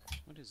late.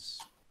 What is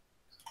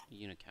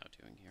Unicow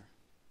doing here?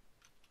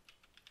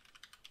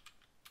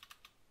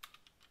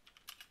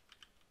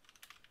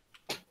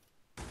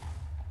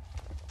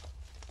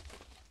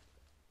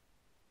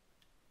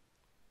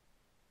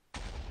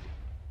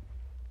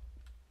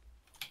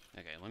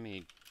 Okay, let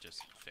me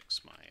just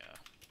fix my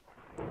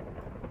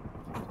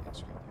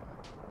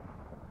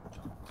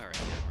Alright,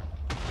 yeah,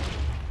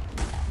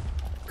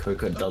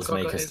 Coca does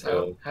make a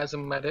steal. Has a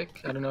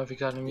medic. I don't know if he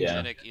got him.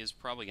 Yeah. Medic is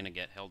probably going to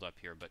get held up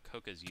here, but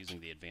Coca's using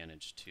the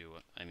advantage to,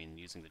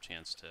 using the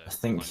chance to I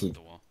think he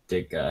the wall.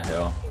 did get a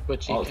hill.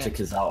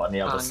 Arctic is out on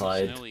the other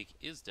side. Snowleak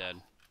is dead.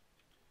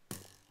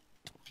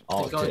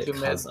 Arctic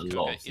has a lot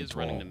Coca of is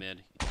running to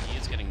mid. He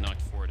is getting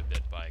knocked forward a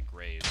bit by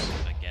Graves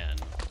again.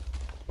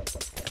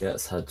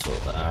 Gets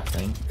headshot there, I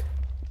think.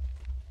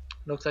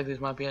 Looks like this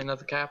might be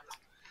another cap.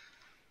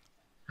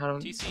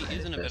 TC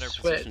is in a better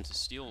position to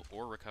steal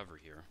or recover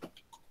here.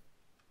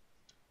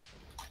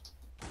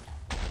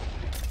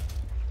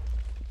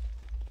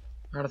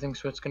 I don't think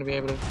Swit's gonna be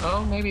able to.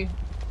 Oh, maybe.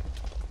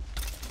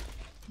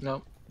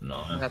 No.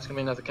 No. That's gonna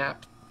be another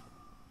cap.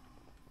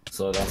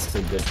 So that's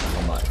a good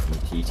comeback from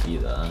TT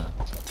there.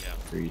 Yeah.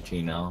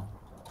 3G now.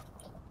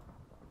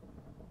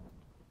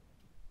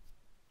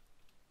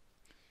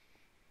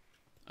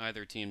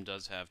 Either team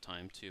does have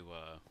time to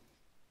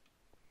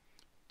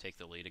take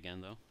the lead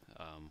again, though.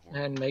 Or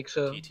And makes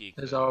a, TT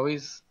there's could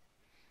always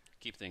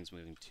keep things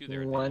moving to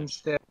their one advantage.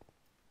 step.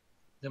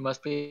 There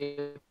must be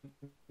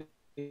at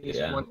least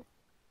Yeah. one.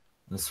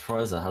 I'm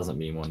surprised there hasn't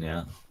been one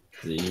yet.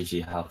 'Cause it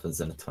usually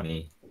happens in a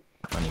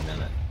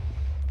 20-minute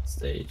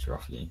stage,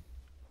 roughly.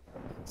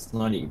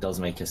 Snidey does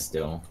make a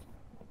steal.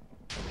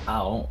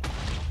 Out,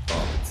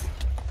 but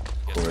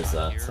Gets Core is caught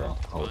there here to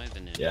hold. by the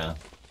ninja. Yeah.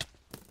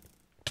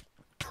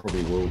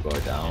 Probably will go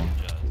down.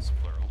 Ninjas,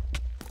 plural.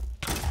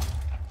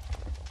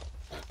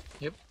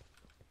 Yep.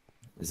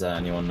 Is there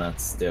anyone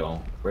that's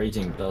still?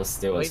 Raging does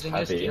steal as Raging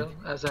is heavy. still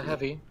as a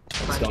heavy. It's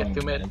Trying to get going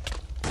through mid,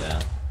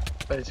 Yeah.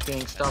 but it's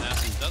being stopped.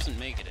 Assassin doesn't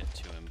make it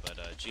to him, but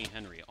G.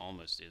 Henry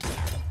almost is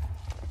there.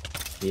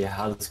 He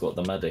has got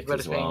the medic But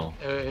as it's being, well.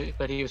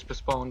 but he was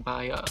postponed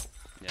by Yeah,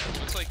 it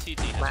looks like TT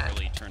has Matt.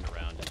 really turned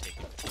around and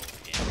taken control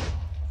of the game.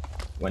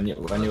 When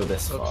you're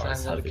this Hooks far,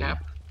 it's and heavy.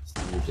 cap.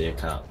 It's usually a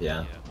cap,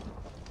 yeah.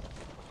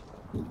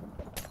 Yeah.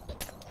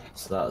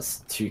 So that's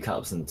 2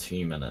 caps in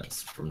 2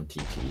 minutes from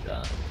TT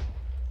there.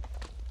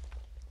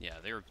 Yeah,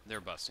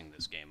 they're busting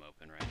this game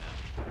open right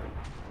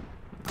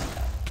now.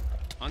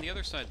 On the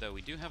other side, though,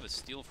 we do have a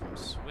steal from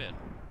Swit,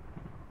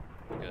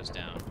 who goes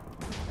down.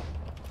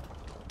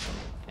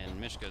 And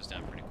Mish goes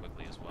down pretty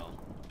quickly as well.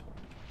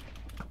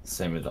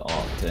 Same with the It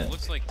Arctic.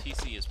 looks like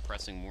TC is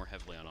pressing more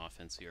heavily on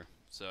offense here.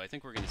 So I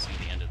think we're going to see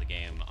the end of the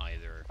game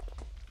either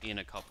in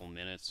a couple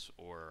minutes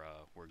or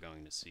we're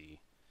going to see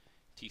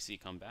TC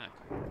come back.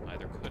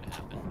 Either could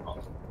happen.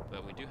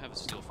 But we do have a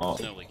steal from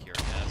Snowleak here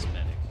as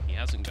medic. He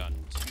hasn't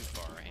gotten too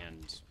far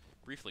and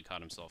briefly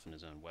caught himself in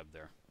his own web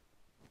there.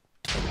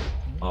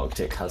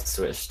 Arctic has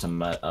switched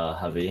to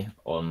heavy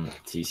on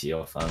TC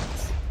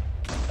offense.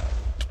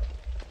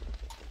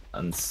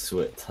 And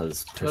Swit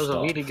has pushed That was a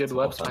up really good to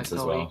web by offense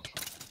as well.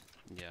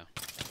 Yeah.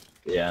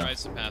 Yeah.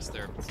 Tries to pass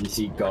there.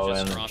 TC go in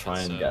Just and drop it try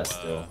and so, get a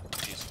steal.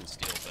 Deuce can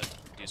steal, but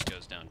Deuce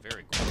goes down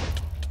very quickly.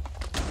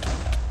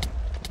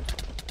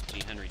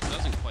 G. Henry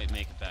doesn't quite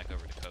make it back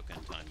over to Coca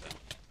in time,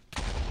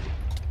 though.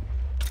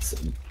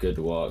 Some good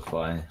work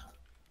by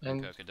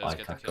And Coca does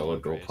get the Kaka kill on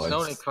would go Graves. post.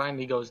 Snowleak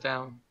finally goes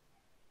down.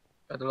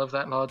 I love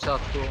that large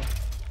health pool.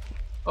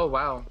 Oh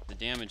wow. The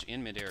damage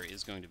in midair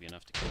is going to be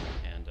enough to kill,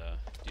 and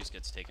Deuce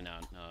gets taken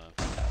out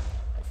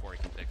before he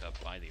can pick up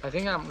by the I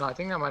think that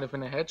might have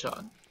been a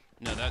headshot.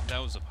 No, that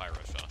was a pyro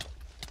shot.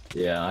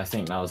 Yeah, I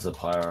think that was the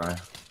pyro.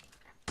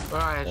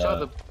 Well, I saw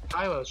the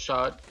pyro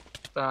shot,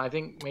 but I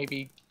think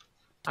maybe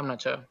I'm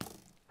not sure.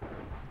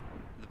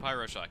 The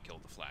pyro shot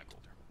killed the flag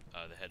holder.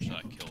 The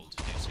headshot killed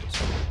Deuce, who was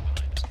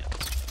behind his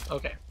cannons.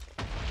 Okay.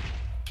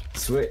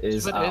 Swit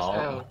is Swit out. is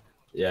out.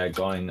 Yeah,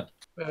 going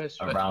Where is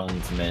Swit?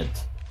 around mid.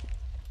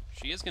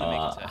 She is going to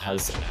make it to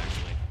has- Ashton,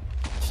 actually.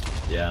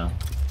 Yeah.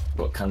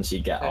 But can she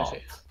get There up? she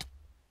is.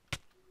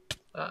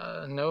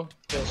 No.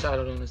 The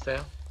shadow room is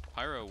there.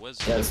 Pyro was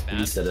Yeah, in it's a bad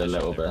boosted a position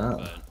little there,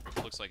 bit.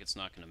 but looks like it's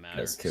not going to matter.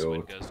 That's cool.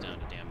 Swit goes down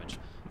to damage.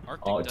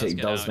 Arctic does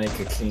does get out.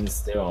 make a clean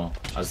steal.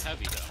 She's As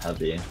heavy, though.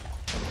 heavy.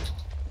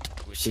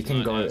 Which She is can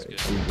not go. as good.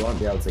 She won't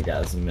be able to get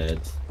as mid.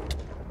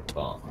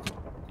 But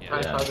Yeah,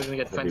 I'm yeah, probably gonna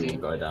get probably frenzy.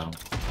 will go down.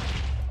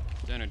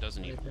 Donor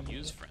doesn't even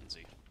use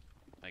Frenzy.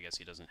 I guess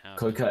he doesn't have it.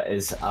 Coca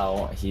is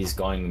out. He's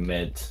going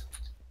mid.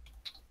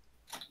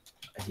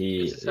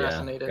 He Gets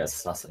assassinated. gets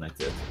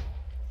assassinated.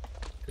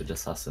 Good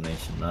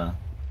assassination there.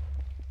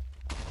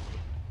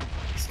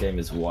 This game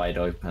is wide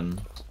open.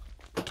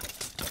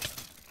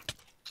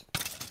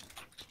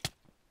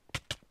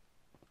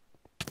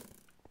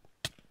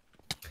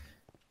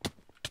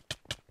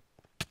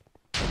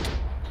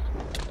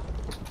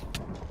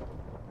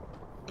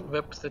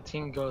 Rips the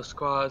team goes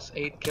squads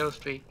 8 kill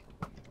streak.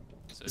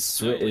 So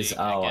Swit is Snowleak,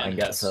 out again, and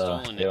gets has a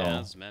stolen heal.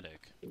 as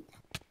medic.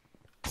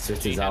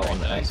 Swit G. is out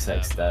Henry on does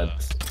XX have, dead.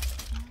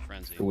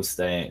 Frenzy. Full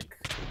stake.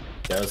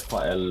 There's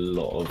quite a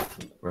lot of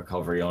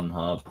recovery on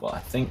her, but I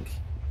think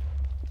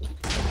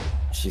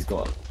she's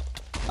got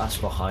Ash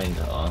behind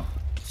her.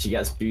 She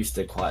gets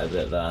boosted quite a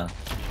bit there.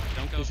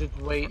 Don't go. She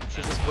should wait.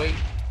 She should wait.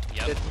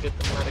 Yep. Get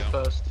the medic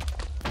Go. first.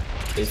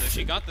 So If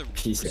she got the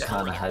she's restore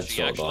kinda there.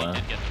 She headshot actually there.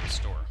 did get the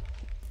restore.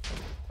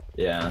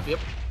 Yeah, Yep.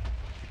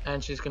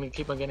 And she's gonna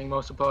keep on getting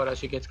more support as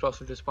she gets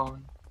closer to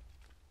spawn.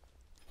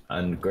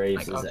 and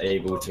Graves I got is this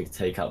able ball. to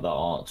take out the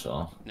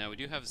archer. Now we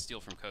do have a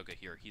steal from Coca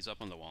here. He's up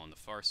on the wall on the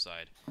far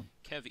side.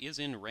 Kev is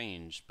in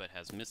range, but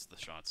has missed the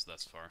shots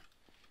thus far.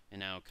 And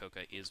now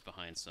Coca is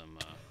behind some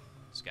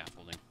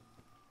scaffolding.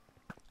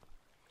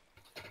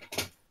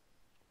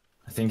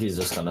 I think he's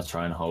just gonna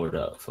try and hold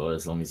it for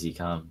as long as he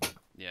can.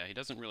 Yeah, he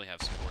doesn't really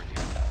have support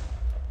here.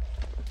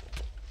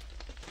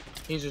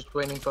 He's just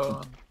waiting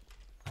for.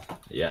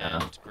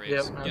 Yeah, And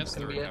Graves Yep, that's gets the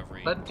gonna be it.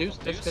 recovery. But Deuce,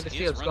 let's get the is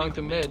steal. It's going running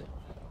to the mid.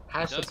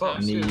 Has Does support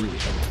have and too. he,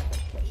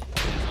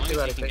 As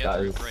long as he can get that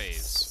through is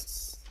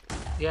Graves,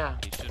 Yeah.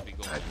 he should be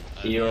golden.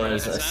 Eeyore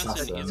is Assassin is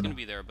assassin. going to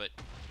be there, but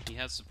he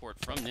has support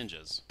from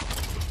ninjas.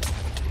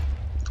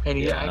 And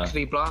he Yeah.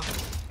 actually blocked.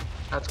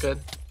 That's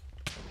good.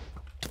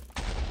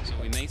 So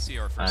we may see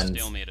our first And-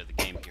 stalemate of the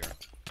game here.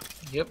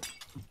 Yep.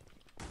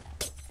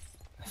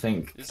 I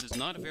think This is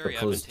not a very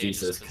because advantageous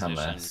Jesus position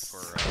Chemist.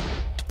 for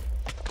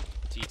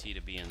TT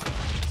to be in, though,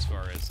 as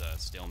far as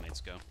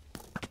stalemates go.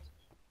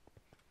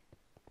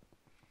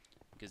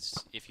 Because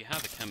if you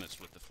have a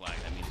chemist with the flag,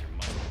 that means you're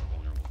much more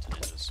vulnerable to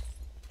ninjas.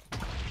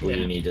 all Yeah.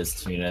 you need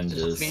is 2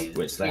 ninjas, three-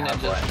 which they three have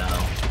ninjas. right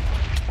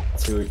now.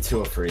 Two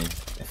or three.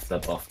 If they're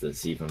buffed,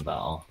 it's even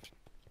better.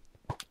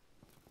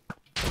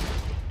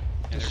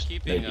 And they're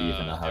keeping Maybe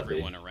even a heavy.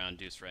 everyone around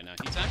Deuce right now.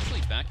 He's actually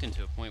backed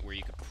into a point where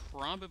you could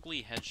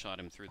probably headshot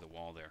him through the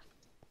wall there.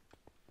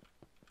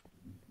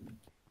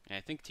 And I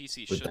think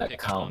TC Would should that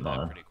pick up on count, that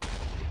though? pretty quickly.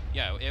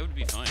 Yeah, it would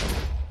be fine.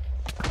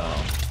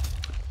 Oh,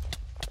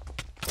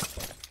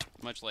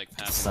 Much like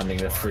passing Sending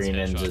through the bars, 3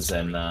 headshots ninjas through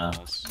in the there.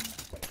 walls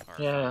are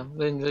Yeah, fine.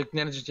 the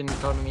ninjas didn't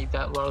totally need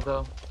that low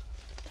though.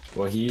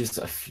 well, he used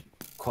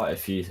quite a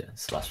few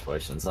slash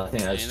potions. I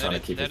think they're just And trying that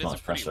to keep is- as that is much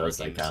a pretty pressure as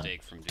they rookie can.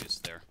 mistake from Deuce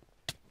there.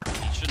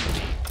 He shouldn't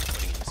be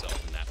putting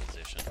himself in that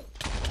position.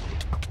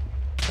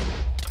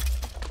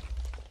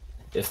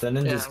 If the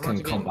ninjas Yeah, can once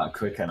again- come back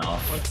quick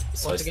enough,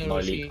 so once again, we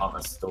Snowly see-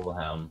 can't stall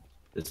him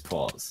with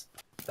pots,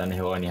 then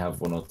he'll only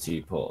have 1 or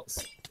 2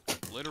 pots.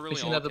 Literally,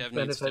 see all another Kev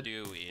needs to benefit.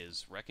 do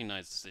is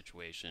recognize the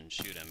situation,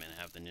 shoot him, and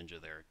have the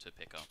ninja there to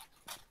pick up.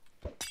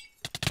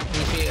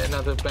 You see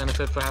another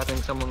benefit for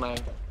having someone like,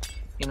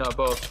 you know,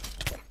 both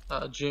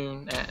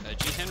June and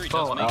G. Henry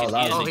does Oh, make oh, it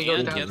that- in oh, he goes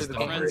and down gets to the the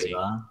game. frenzy.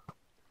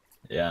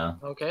 Yeah,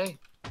 okay,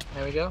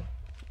 there we go.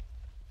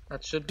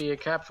 That should be a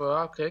cap for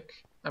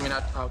Arctic. I mean,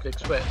 not Arctic,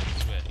 Sweat.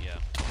 Sweat, yeah.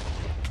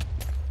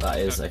 that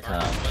is a Arctic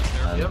cap. was there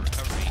for And Yep.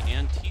 recovery,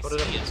 and Put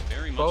it up. TC is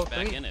very much Both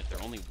back three. in it.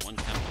 They're only 1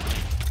 cap behind.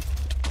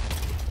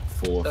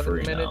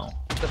 4-3 minutes,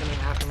 now.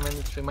 7.5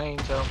 minutes remain.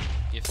 So,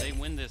 If they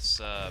win this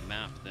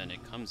map, then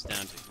it comes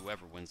down to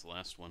whoever wins the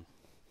last one.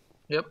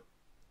 yep.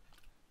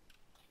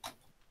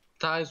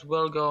 Ties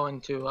will go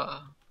into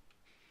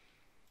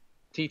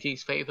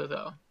TT's favor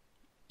though.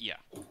 Yeah.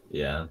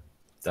 Yeah,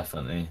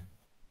 definitely.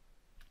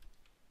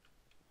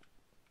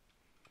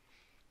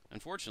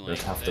 Unfortunately,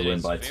 Just have to that win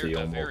is by 2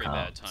 a or more very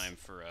bad counts. time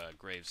for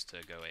Graves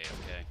to go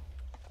AFK.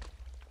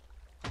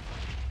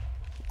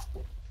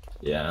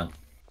 Yeah.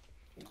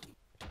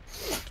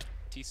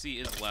 TC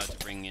is allowed to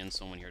bring in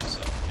someone here to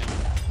sub for him,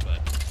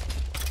 but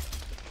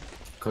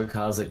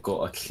Kokaza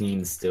got a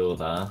clean steal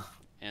there.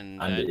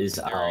 and And that it is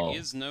there out.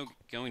 is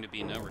going to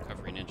be no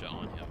recovery ninja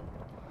on him.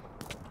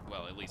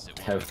 Well, at least it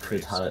won't Kev be could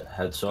Graves. have a Good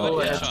headshot.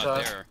 Oh, Yeah.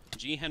 headshot there.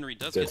 G. Henry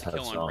does Good get the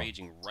kill on headshot.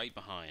 Raging right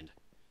behind.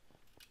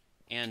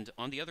 And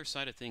on the other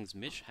side of things,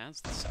 Mish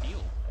has the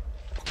steal.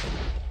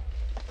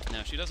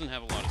 Now, she doesn't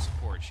have a lot of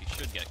support. She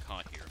should get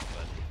caught here,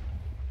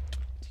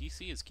 but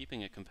TC is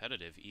keeping it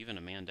competitive, even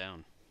a man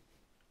down.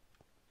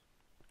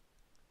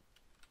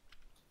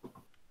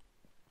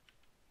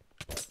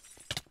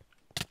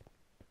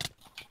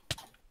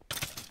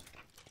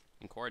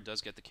 And Quad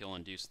does get the kill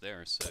on Deuce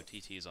there, so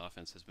TT's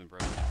offense has been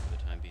broken for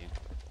the time being.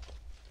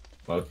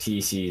 Well,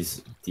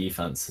 TC's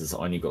defense has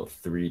only got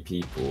 3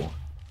 people.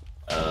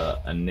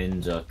 A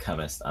ninja,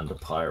 chemist, and a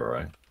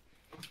pyro.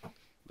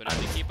 But if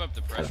they keep up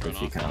the pressure on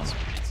if you can. offense,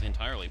 it's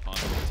entirely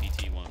possible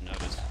TT won't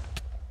notice.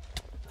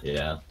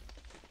 Yeah.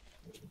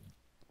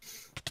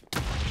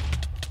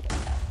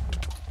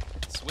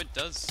 Swit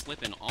does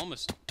slip in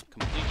almost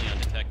completely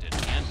undetected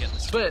and get the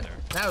steal Sweat. there.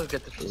 Now we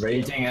get the steal.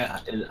 Raging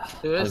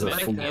There is has a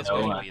medic full there. It's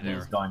going kill to be and there.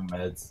 he's going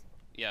mids.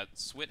 Yeah,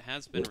 Swit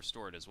has been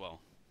restored as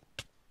well.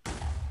 She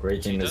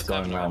Raging is does have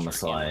going an around the archer in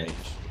side. range.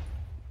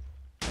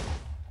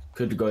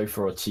 Could go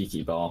for a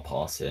cheeky bar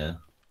pass here.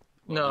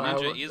 No, the I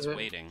ninja w- is they-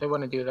 waiting. They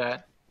want to do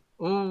that.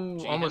 Ooh,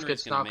 G. almost Henry's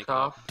gets gonna knocked make it up.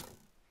 off.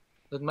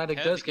 The medic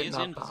Kev does get is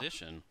in knocked off.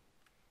 position.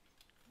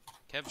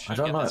 Kev I should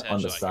don't get know, this headshot here.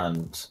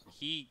 understand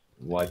He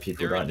why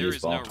people there don't there use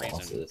is no bar reason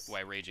passes. why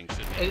Raging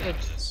should make It- it out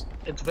of this.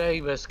 It's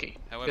very risky.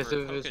 However, because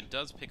it was- Koka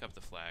does pick up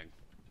the flag.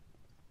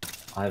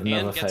 I've and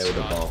never gets failed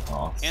a shot.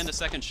 bar pass. And a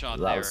second shot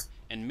That there, was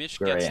and Mish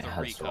Great gets the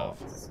recov.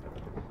 headshots.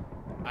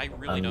 I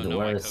really And don't know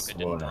why where's Koka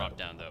didn't Swollen? drop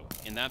down, though.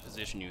 In that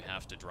position, you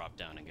have to drop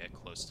down and get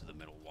close to the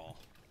middle wall.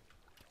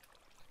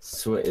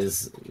 Swit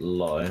is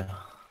low.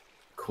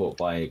 Caught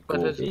by But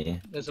there's-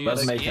 Gorby. there's a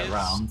Does medic- make it is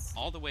rounds.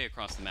 all the way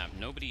across the map.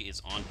 Nobody is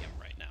on him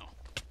right now.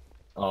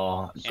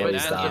 Oh, And goes that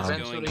is down.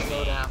 eventually going to go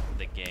be down.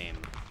 the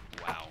game.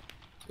 Wow.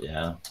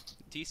 Yeah.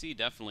 TC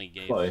definitely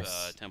gave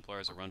Close.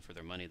 Templars a run for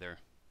their money there.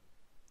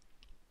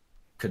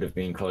 Could have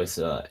been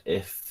closer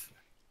if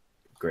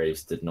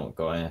Graves did not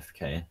go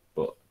AFK,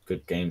 but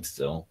good game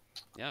still.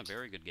 Yeah,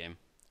 very good game.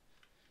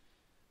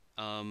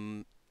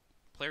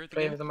 Player of the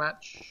Player game? of the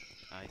match.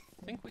 I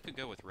think we could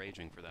go with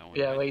Raging for that one.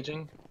 Yeah, right?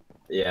 Raging.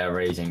 Yeah,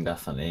 Raging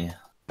definitely.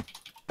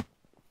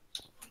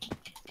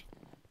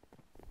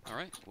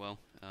 Alright, well,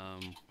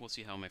 we'll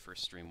see how my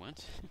first stream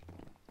went.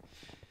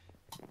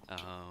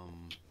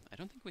 I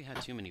don't think we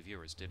had too many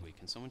viewers, did we?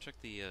 Can someone check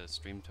the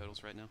stream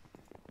totals right now?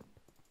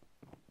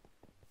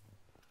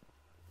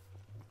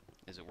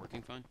 Is it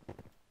working fine?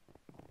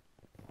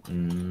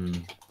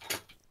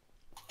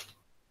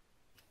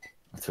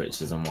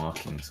 Twitch isn't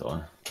working,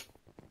 so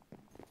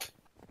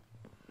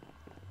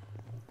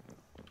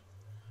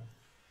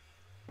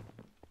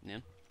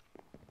Nan?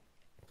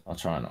 I'll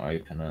try and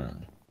open it.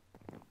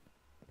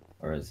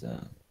 Where is it?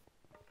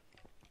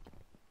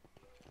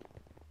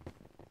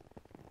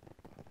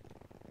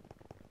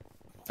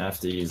 I have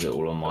to use it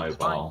all on Looks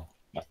fine. mobile.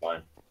 That's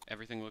fine.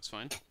 Everything looks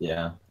fine.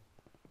 Yeah.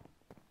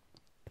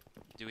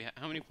 Do we?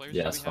 How many players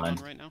Yeah, do we it's have on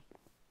fine. right now?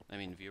 I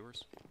mean,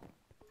 viewers.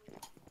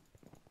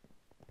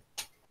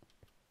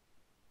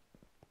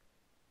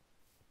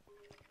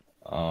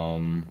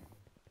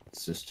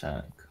 Let's just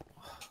check.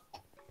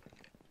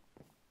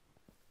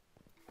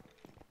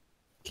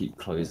 Keep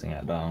closing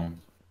it down.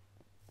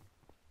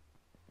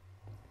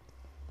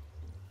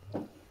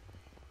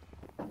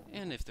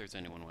 And if there's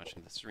anyone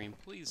watching the stream,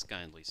 please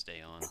kindly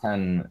stay on.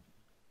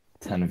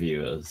 10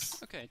 viewers.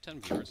 Okay,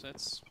 10 viewers.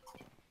 That's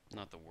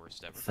not the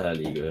worst ever.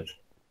 Fairly good.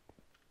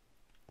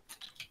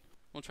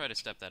 We'll try to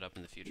step that up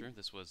in the future.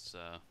 This was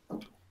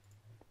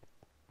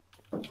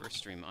first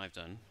stream I've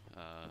done,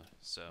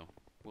 so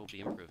we'll be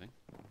improving.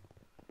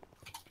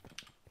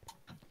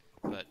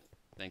 But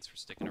thanks for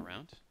sticking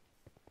around,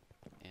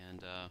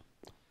 and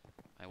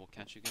I will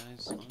catch you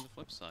guys on the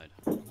flip side.